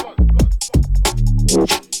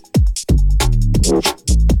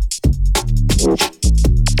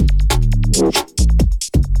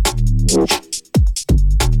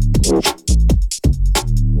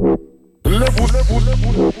 Levels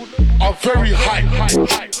are very high.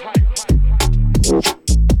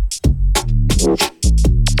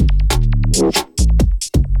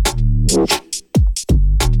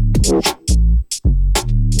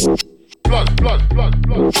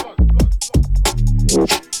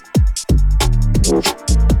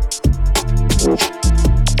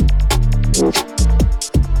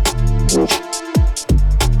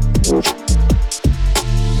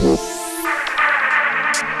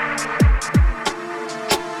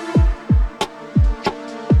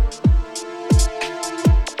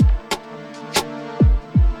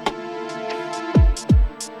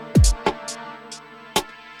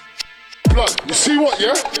 Blood. You see what,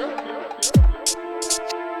 yeah?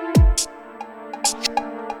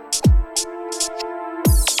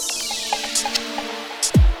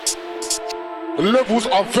 The levels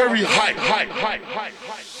are very high.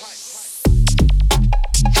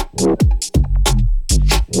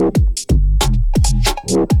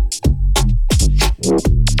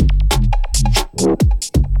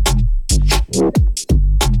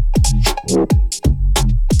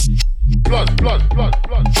 Blood.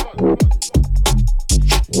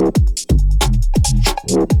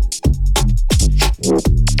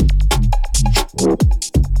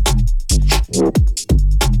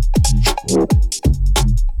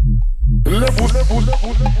 Levels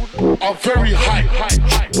are very high.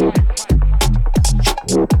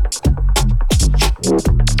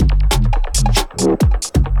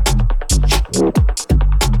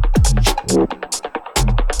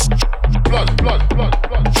 Blood.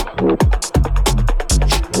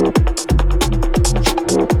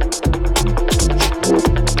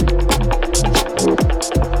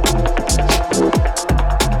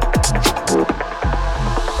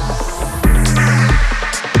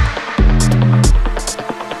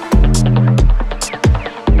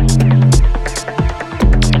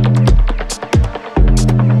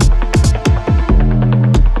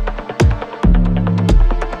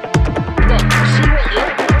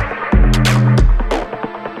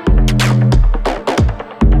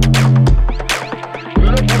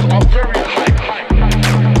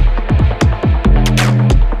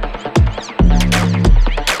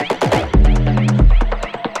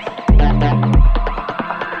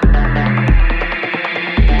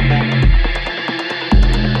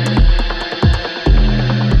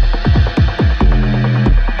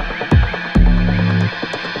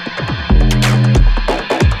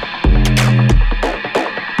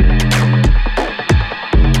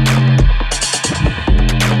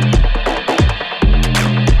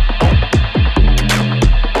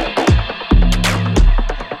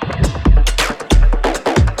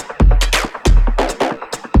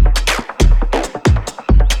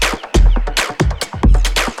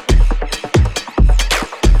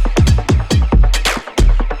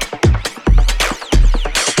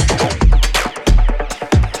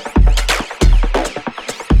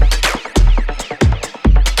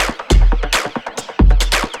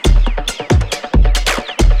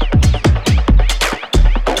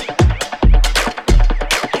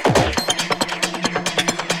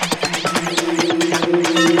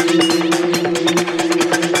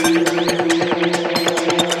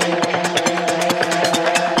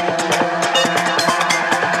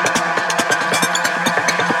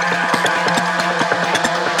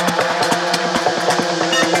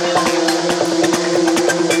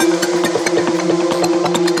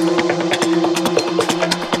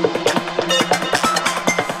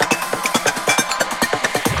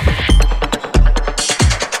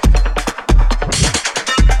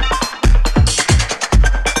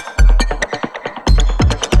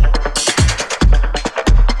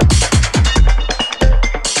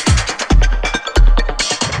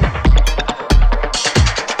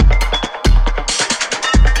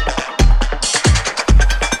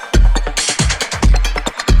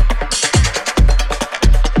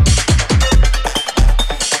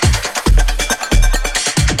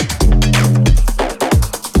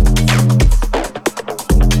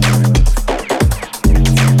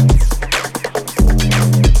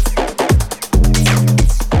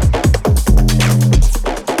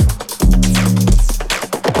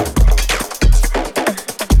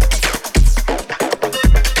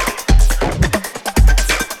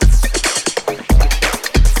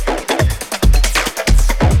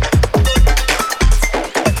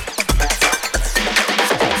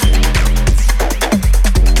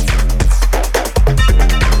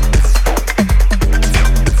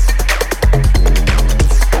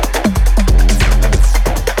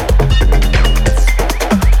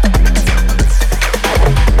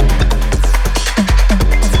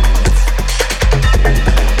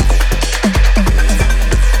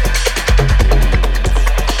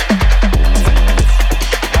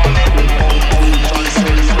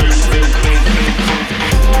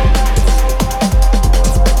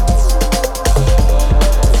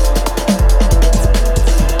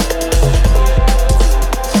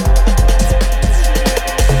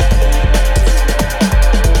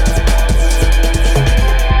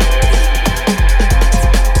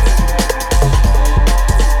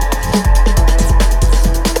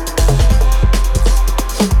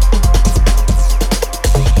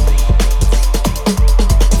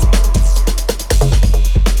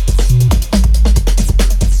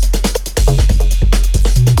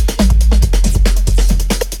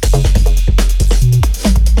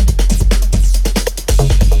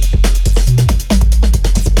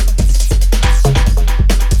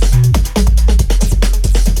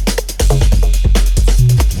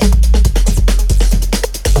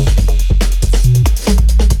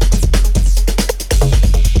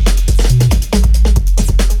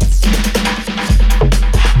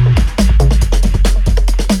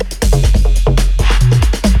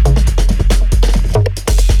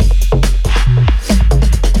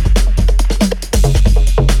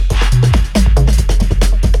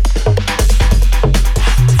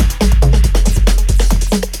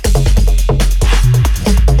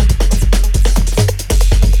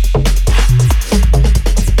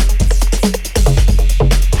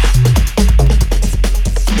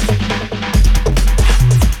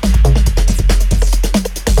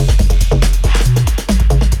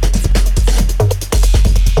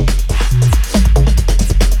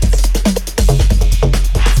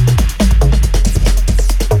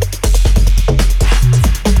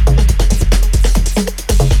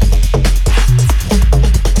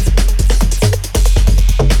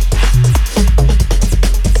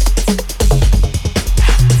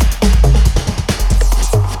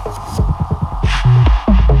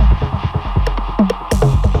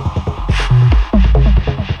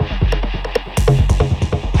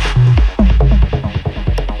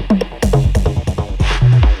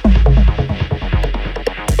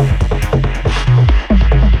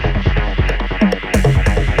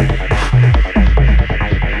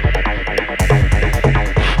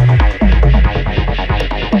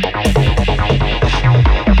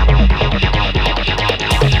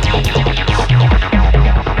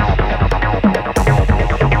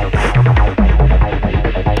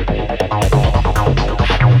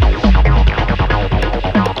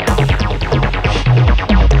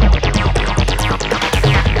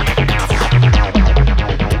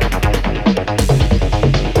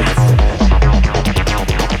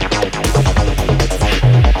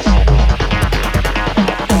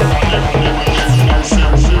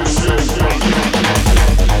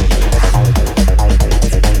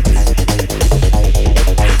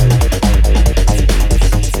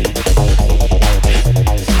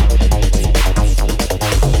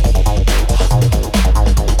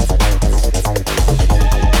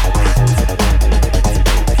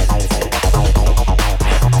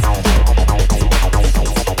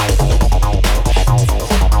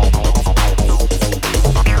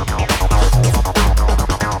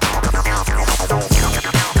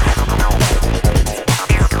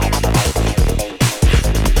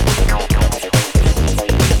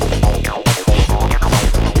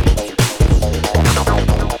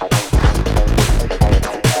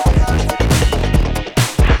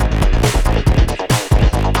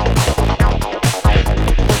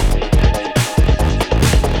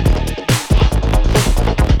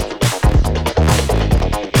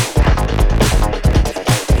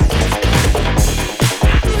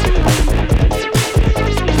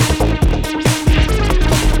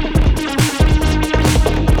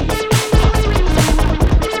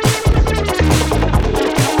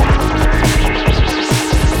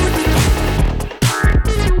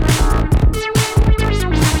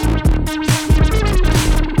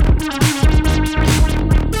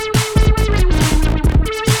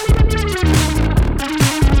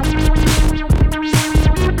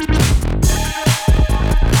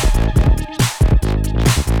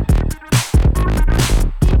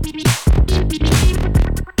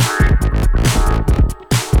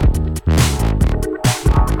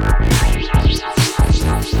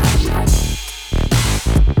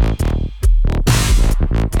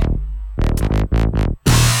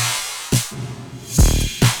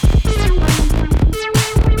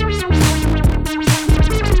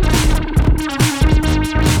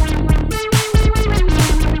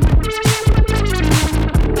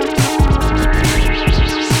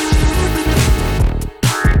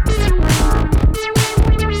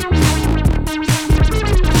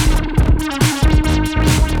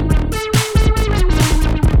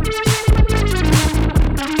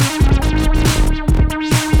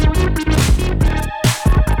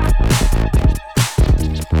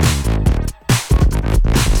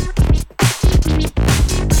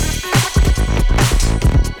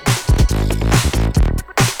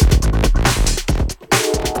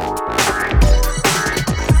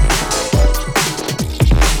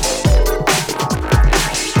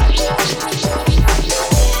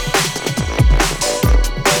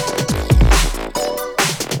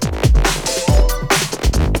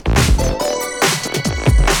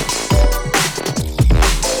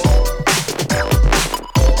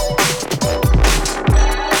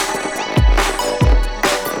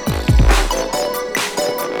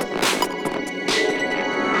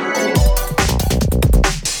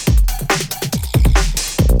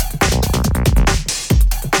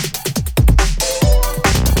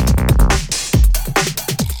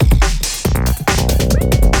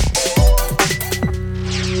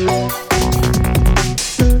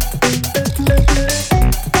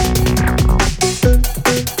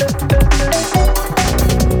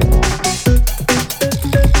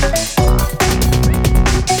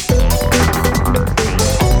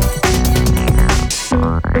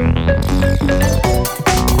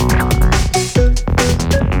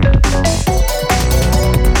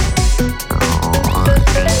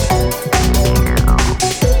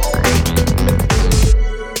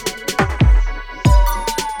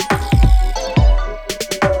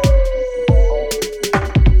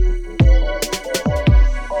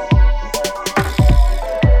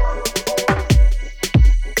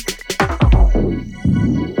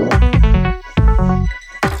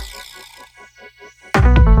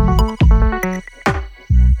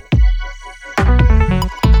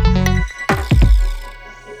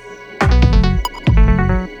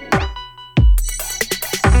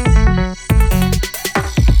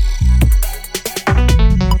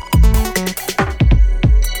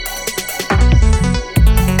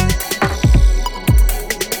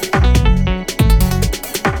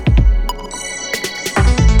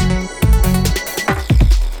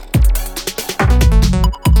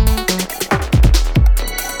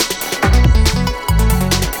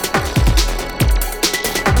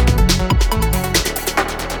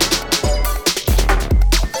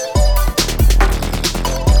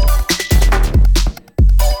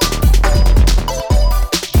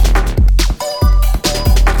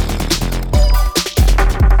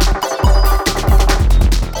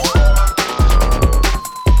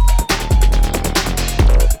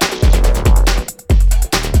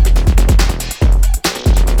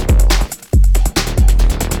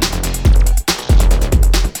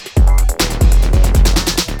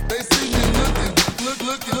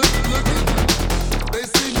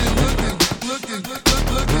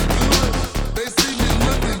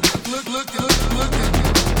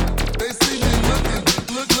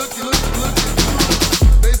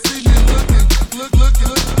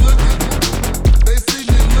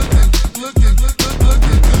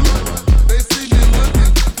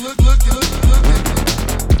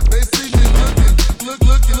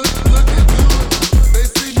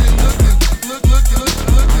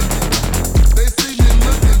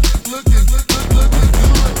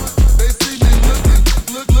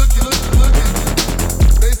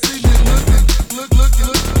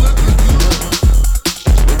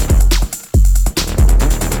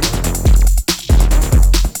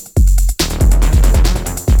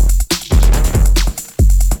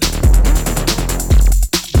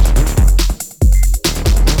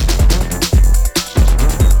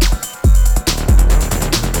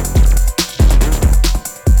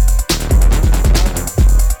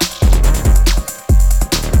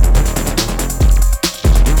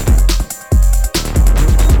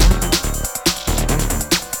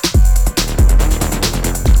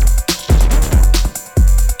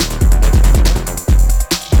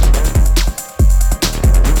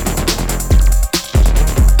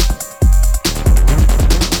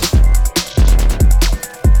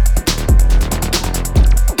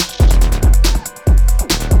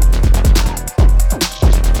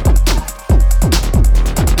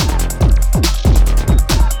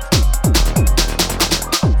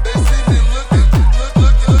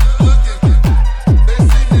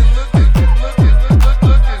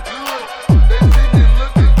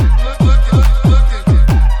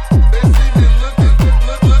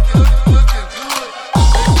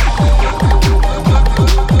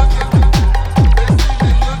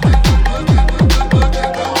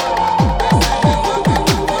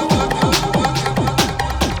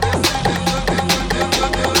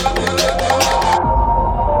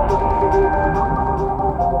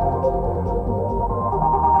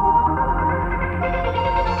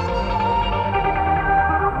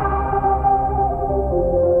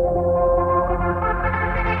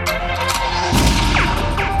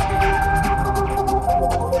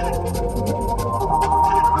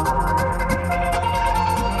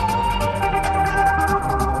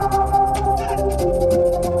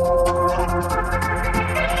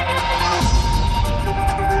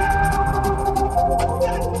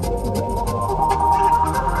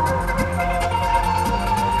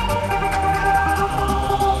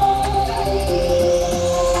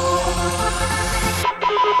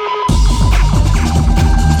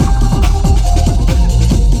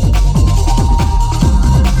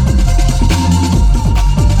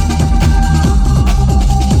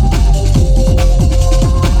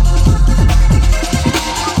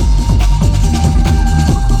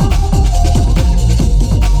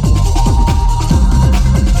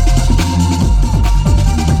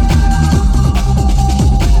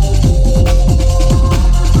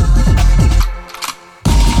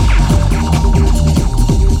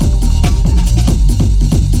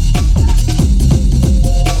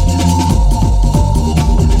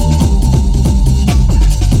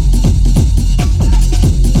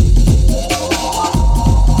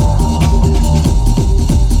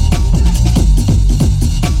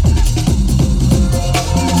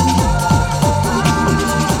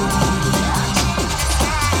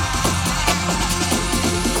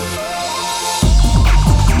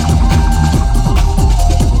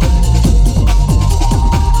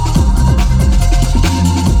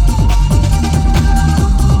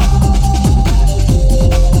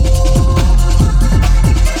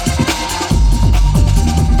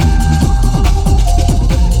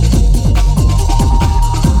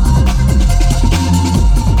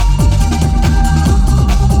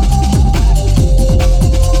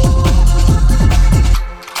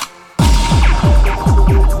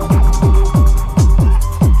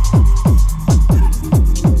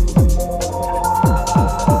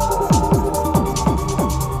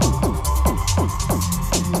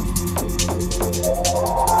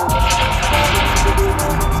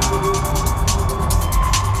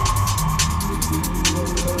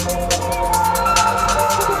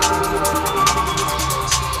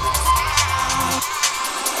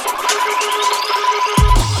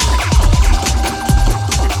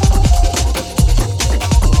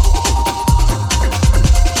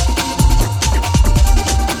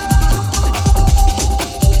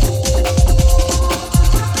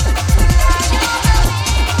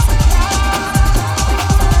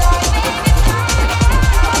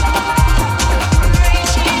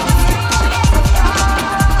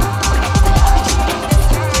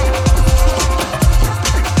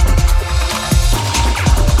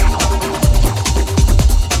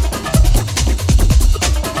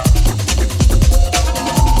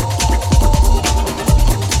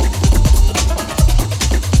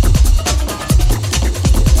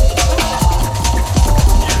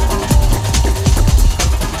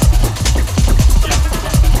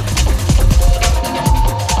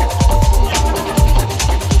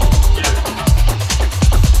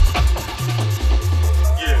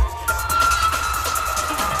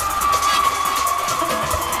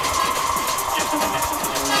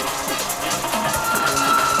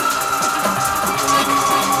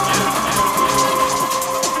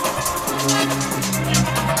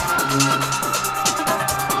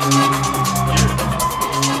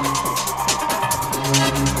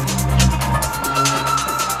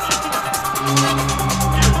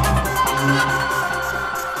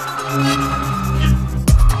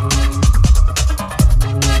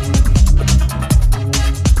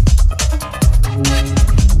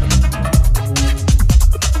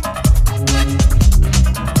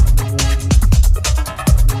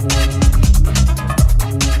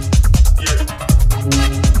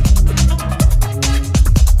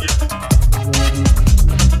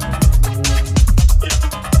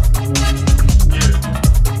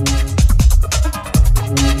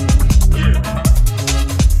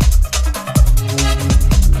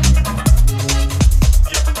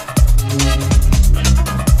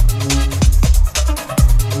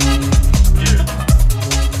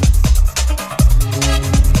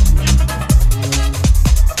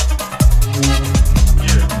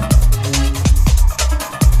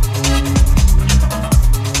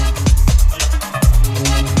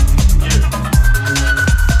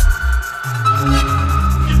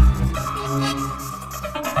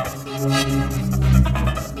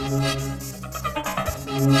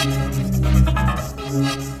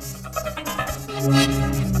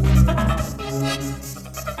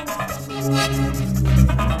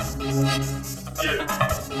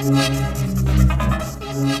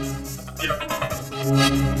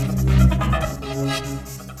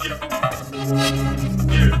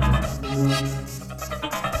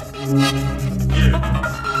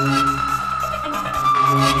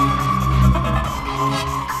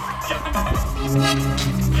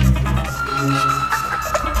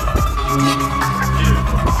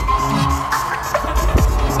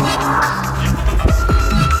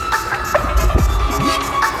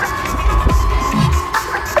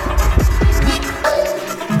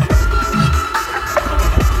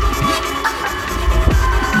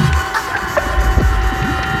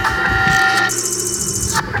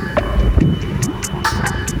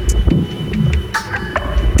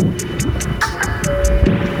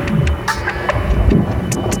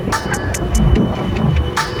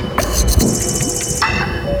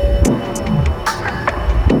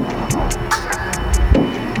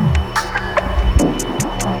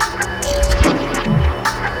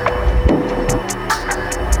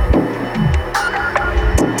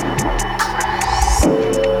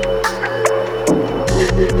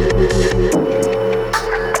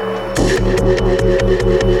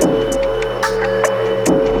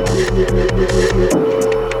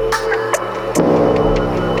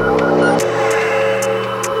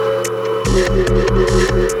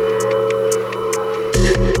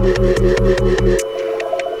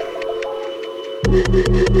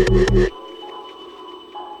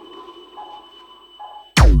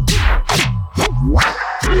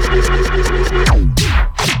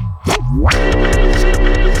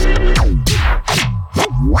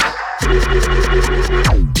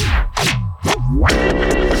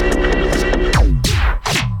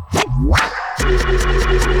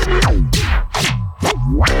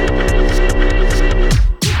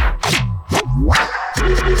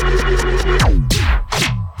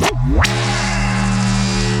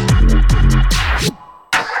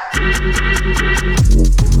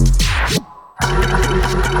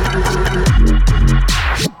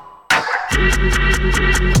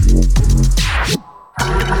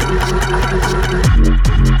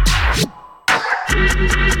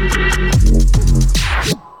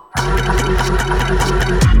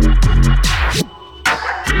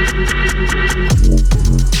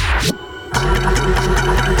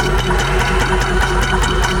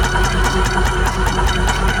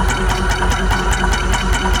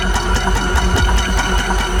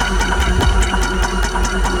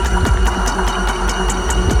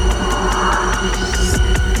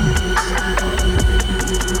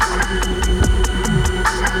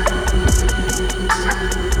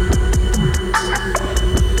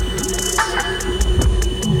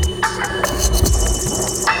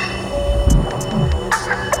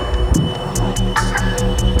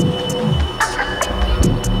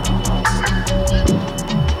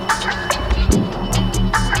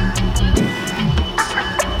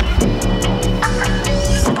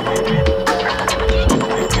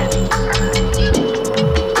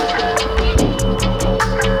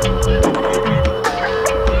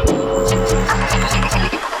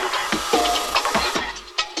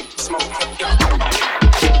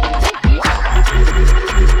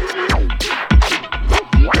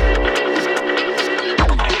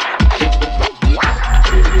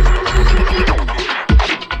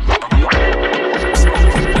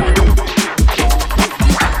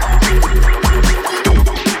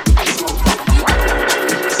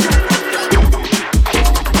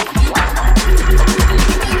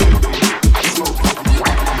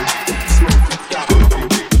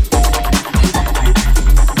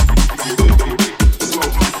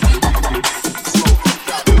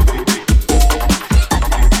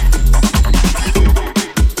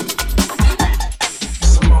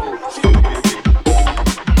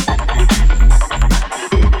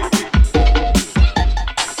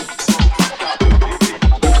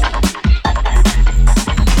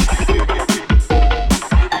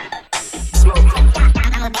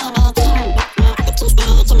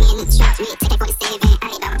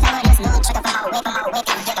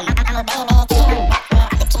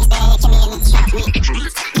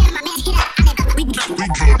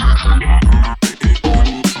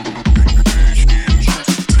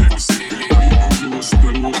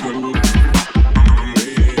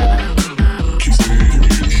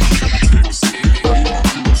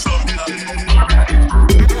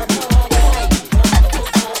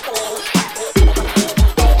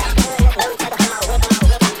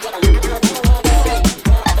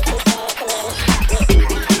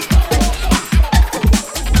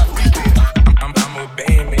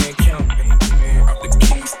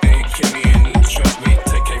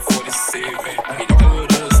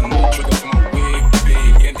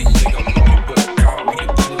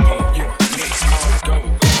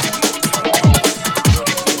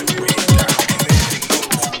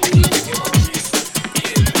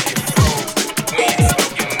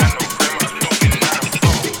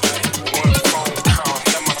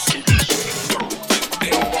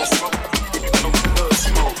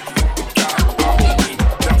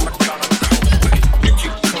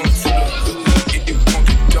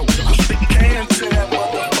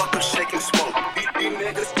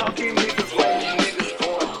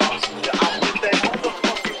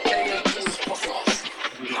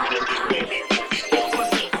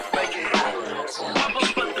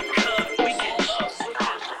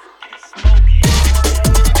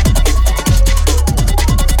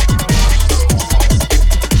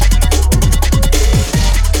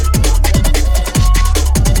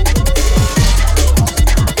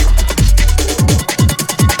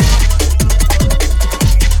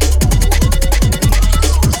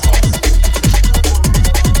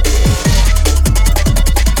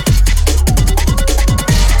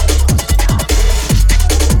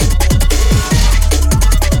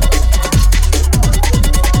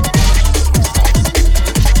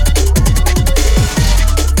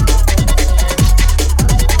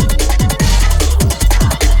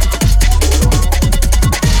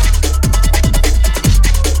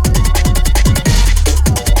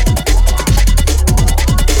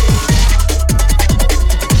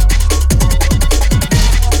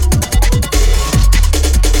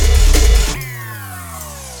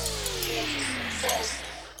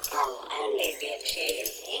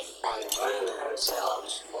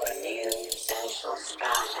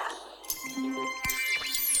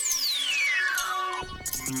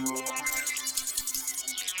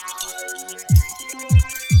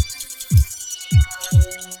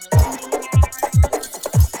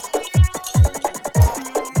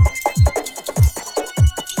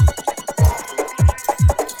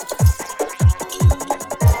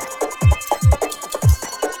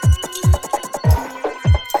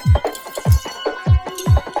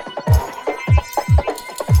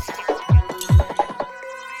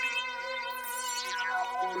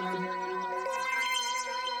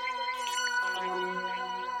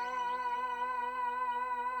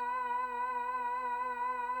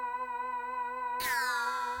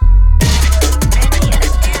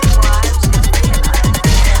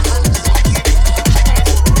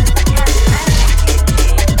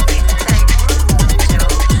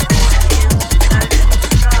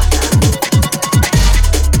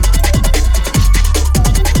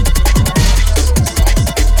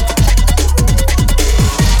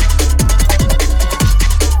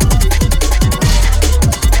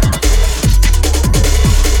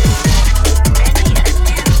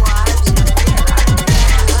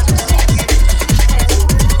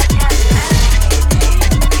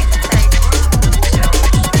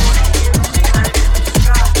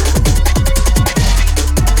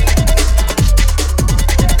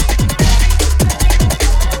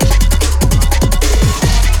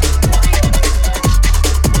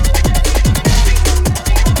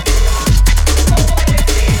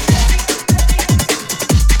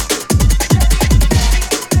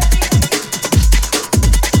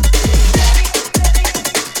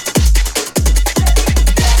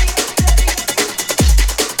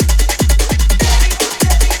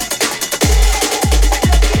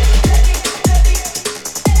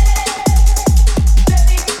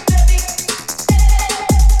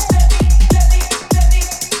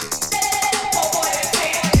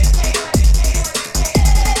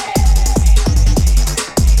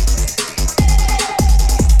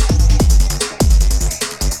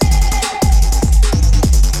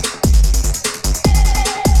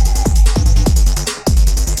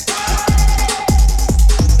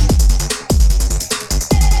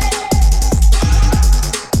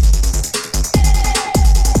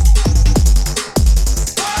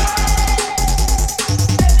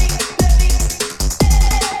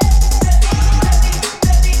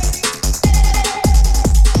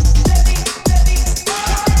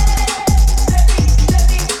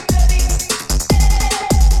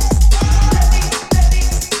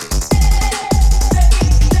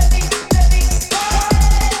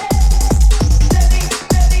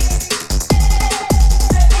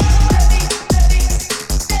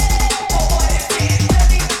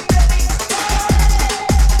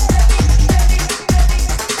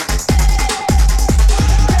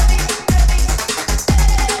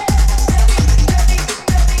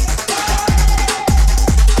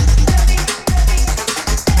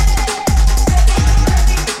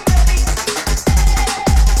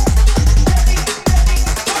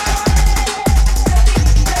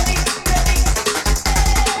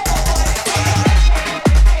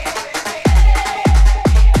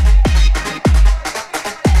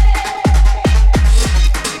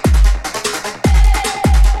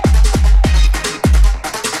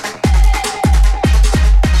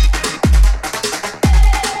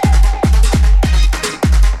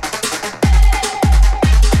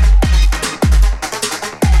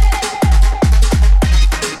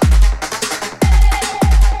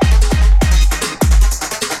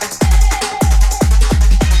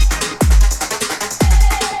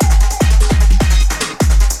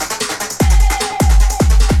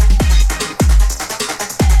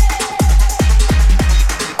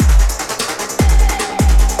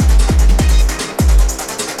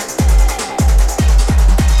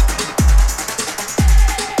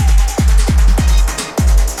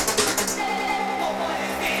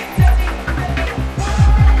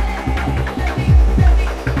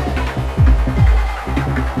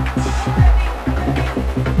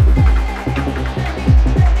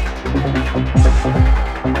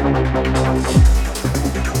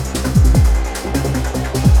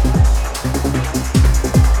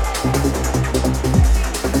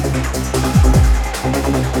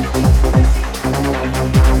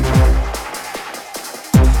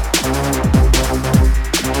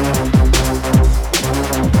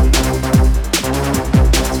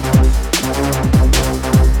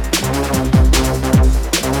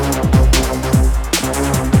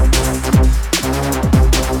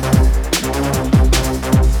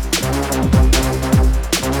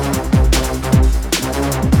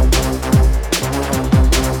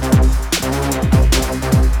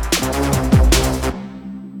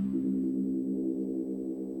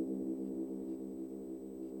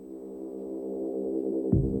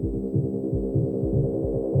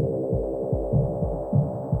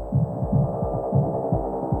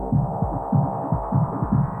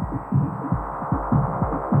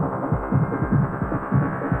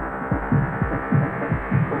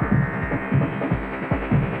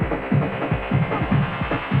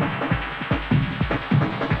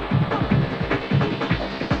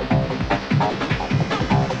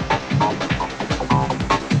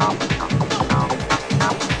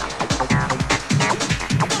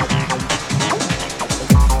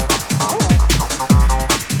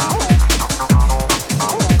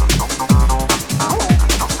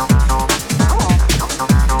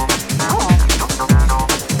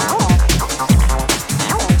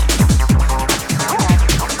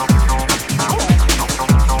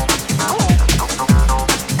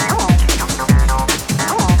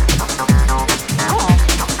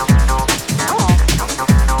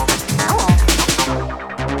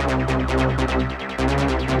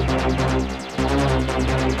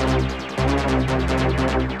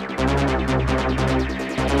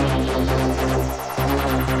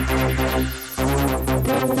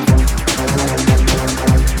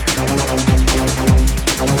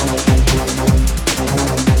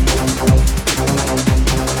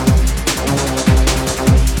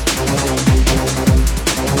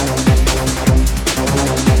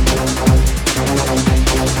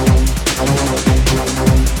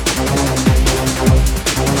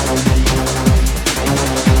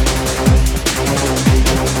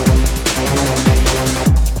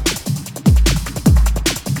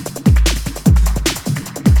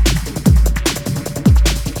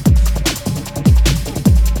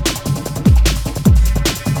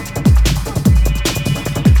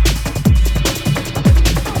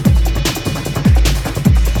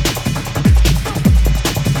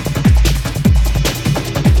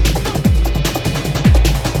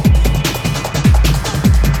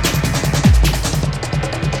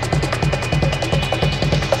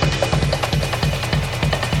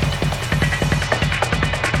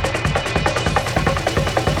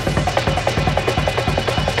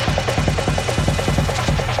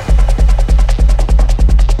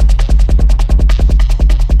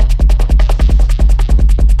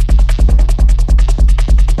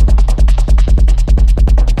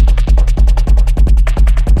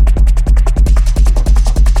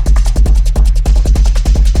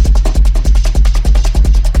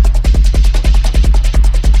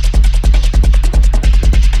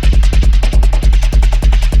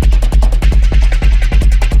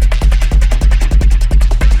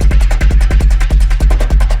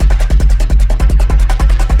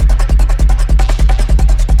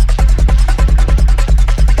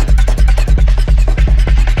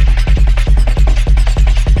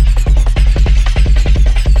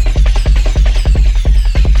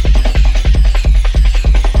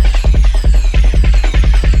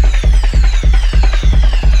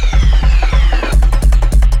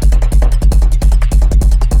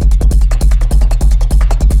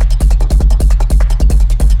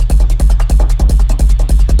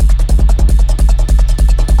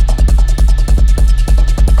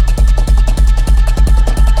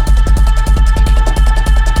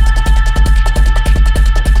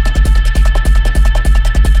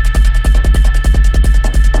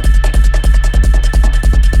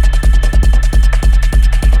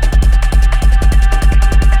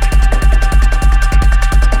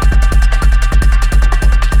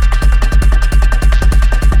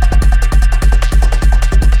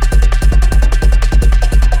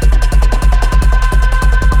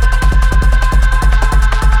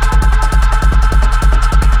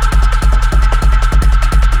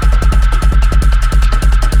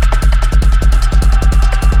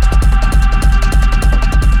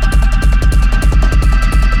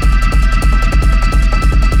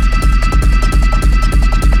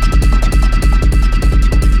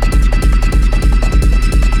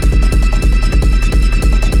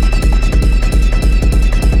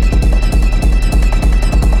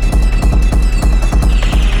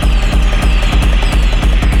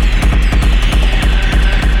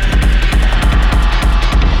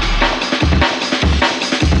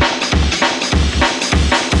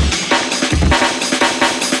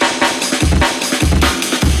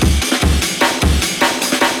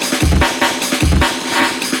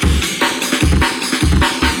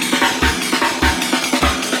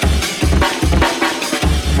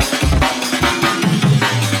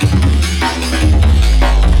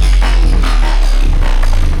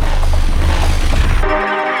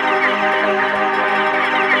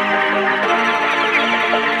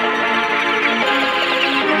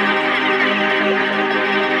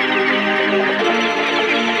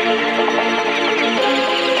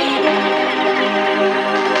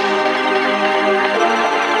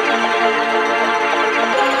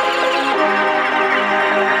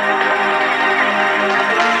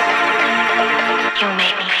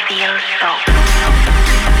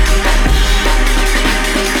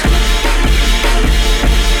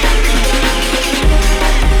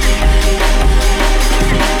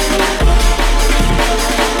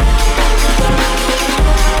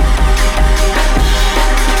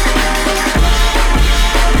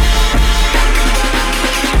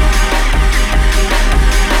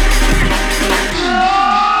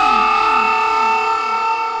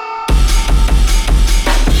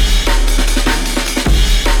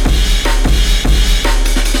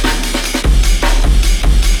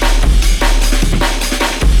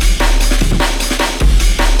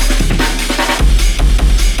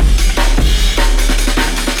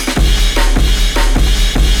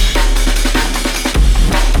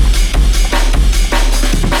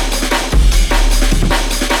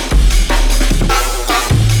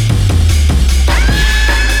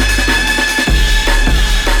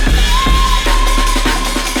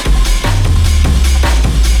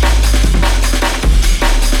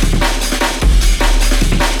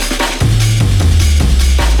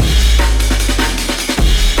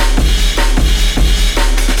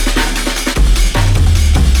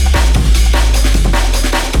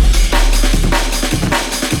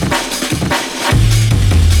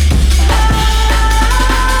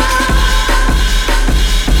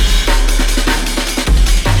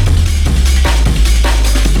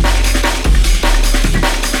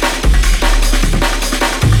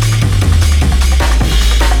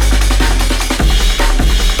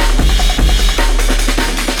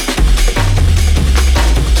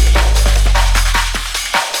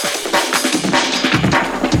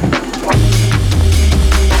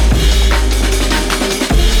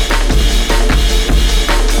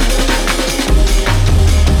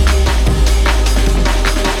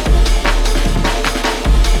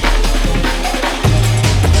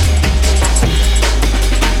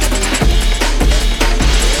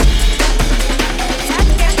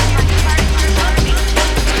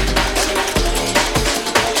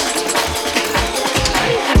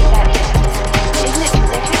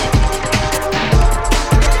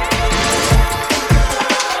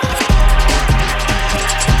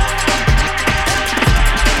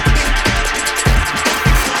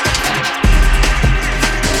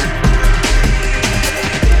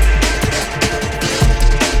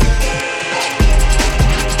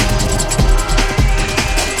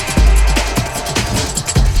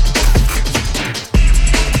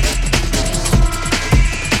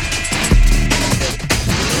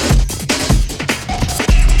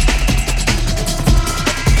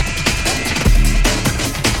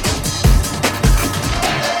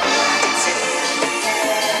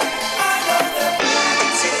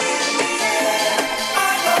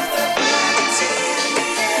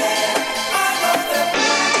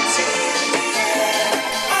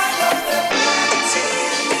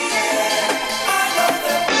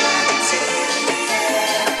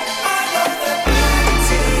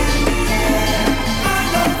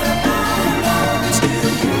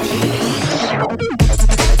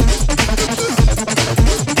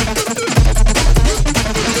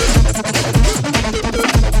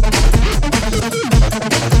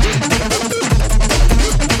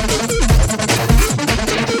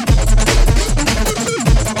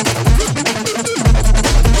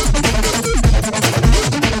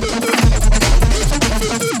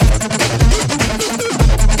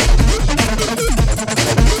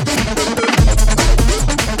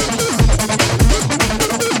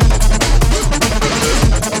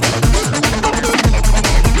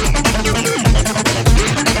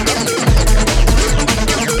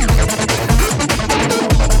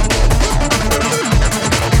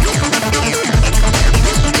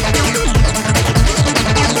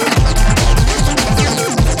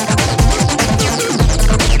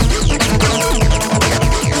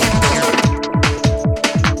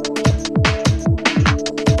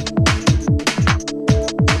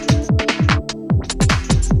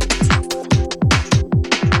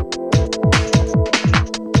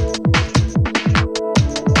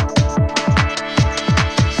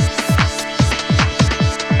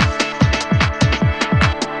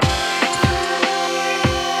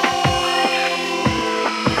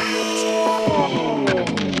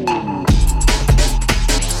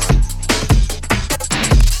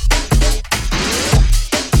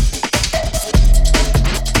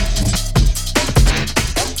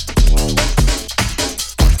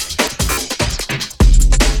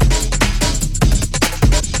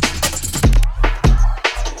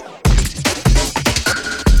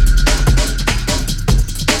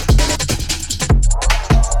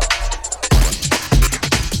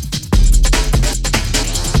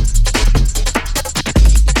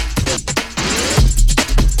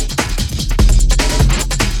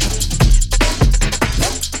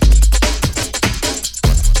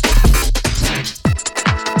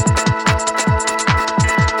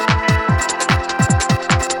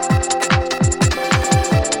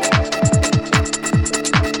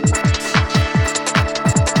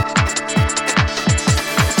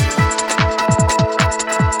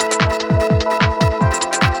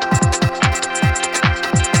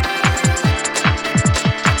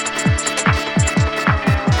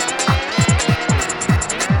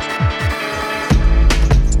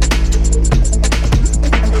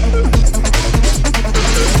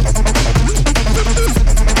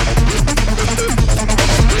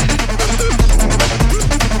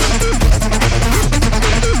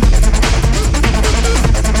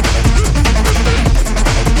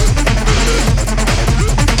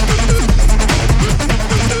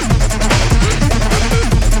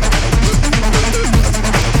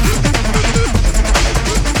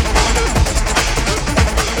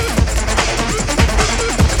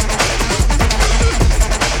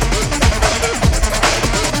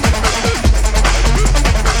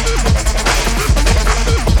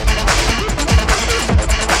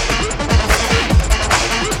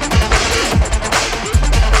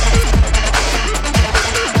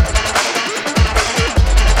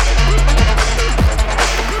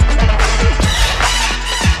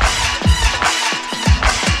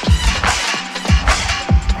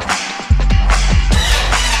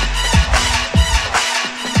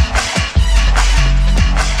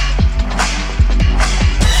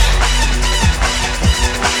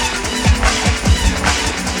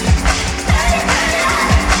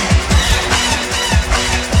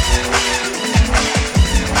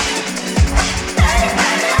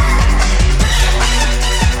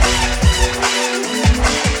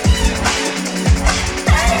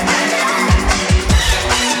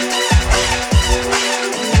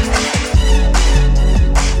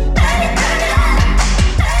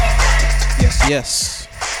 yes.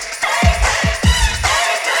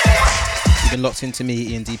 You've been locked into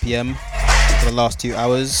me, Ian DPM, for the last 2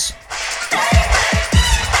 hours.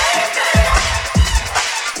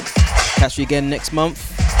 Catch you again next month.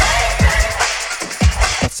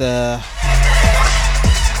 But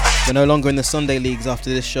we're no longer in the Sunday leagues after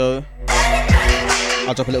this show.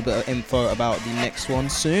 I'll drop a little bit of info about the next one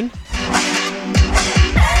soon.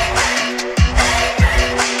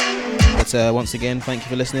 But once again, thank you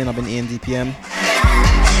for listening. I've been Ian DPM.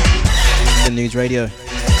 The Noods Radio.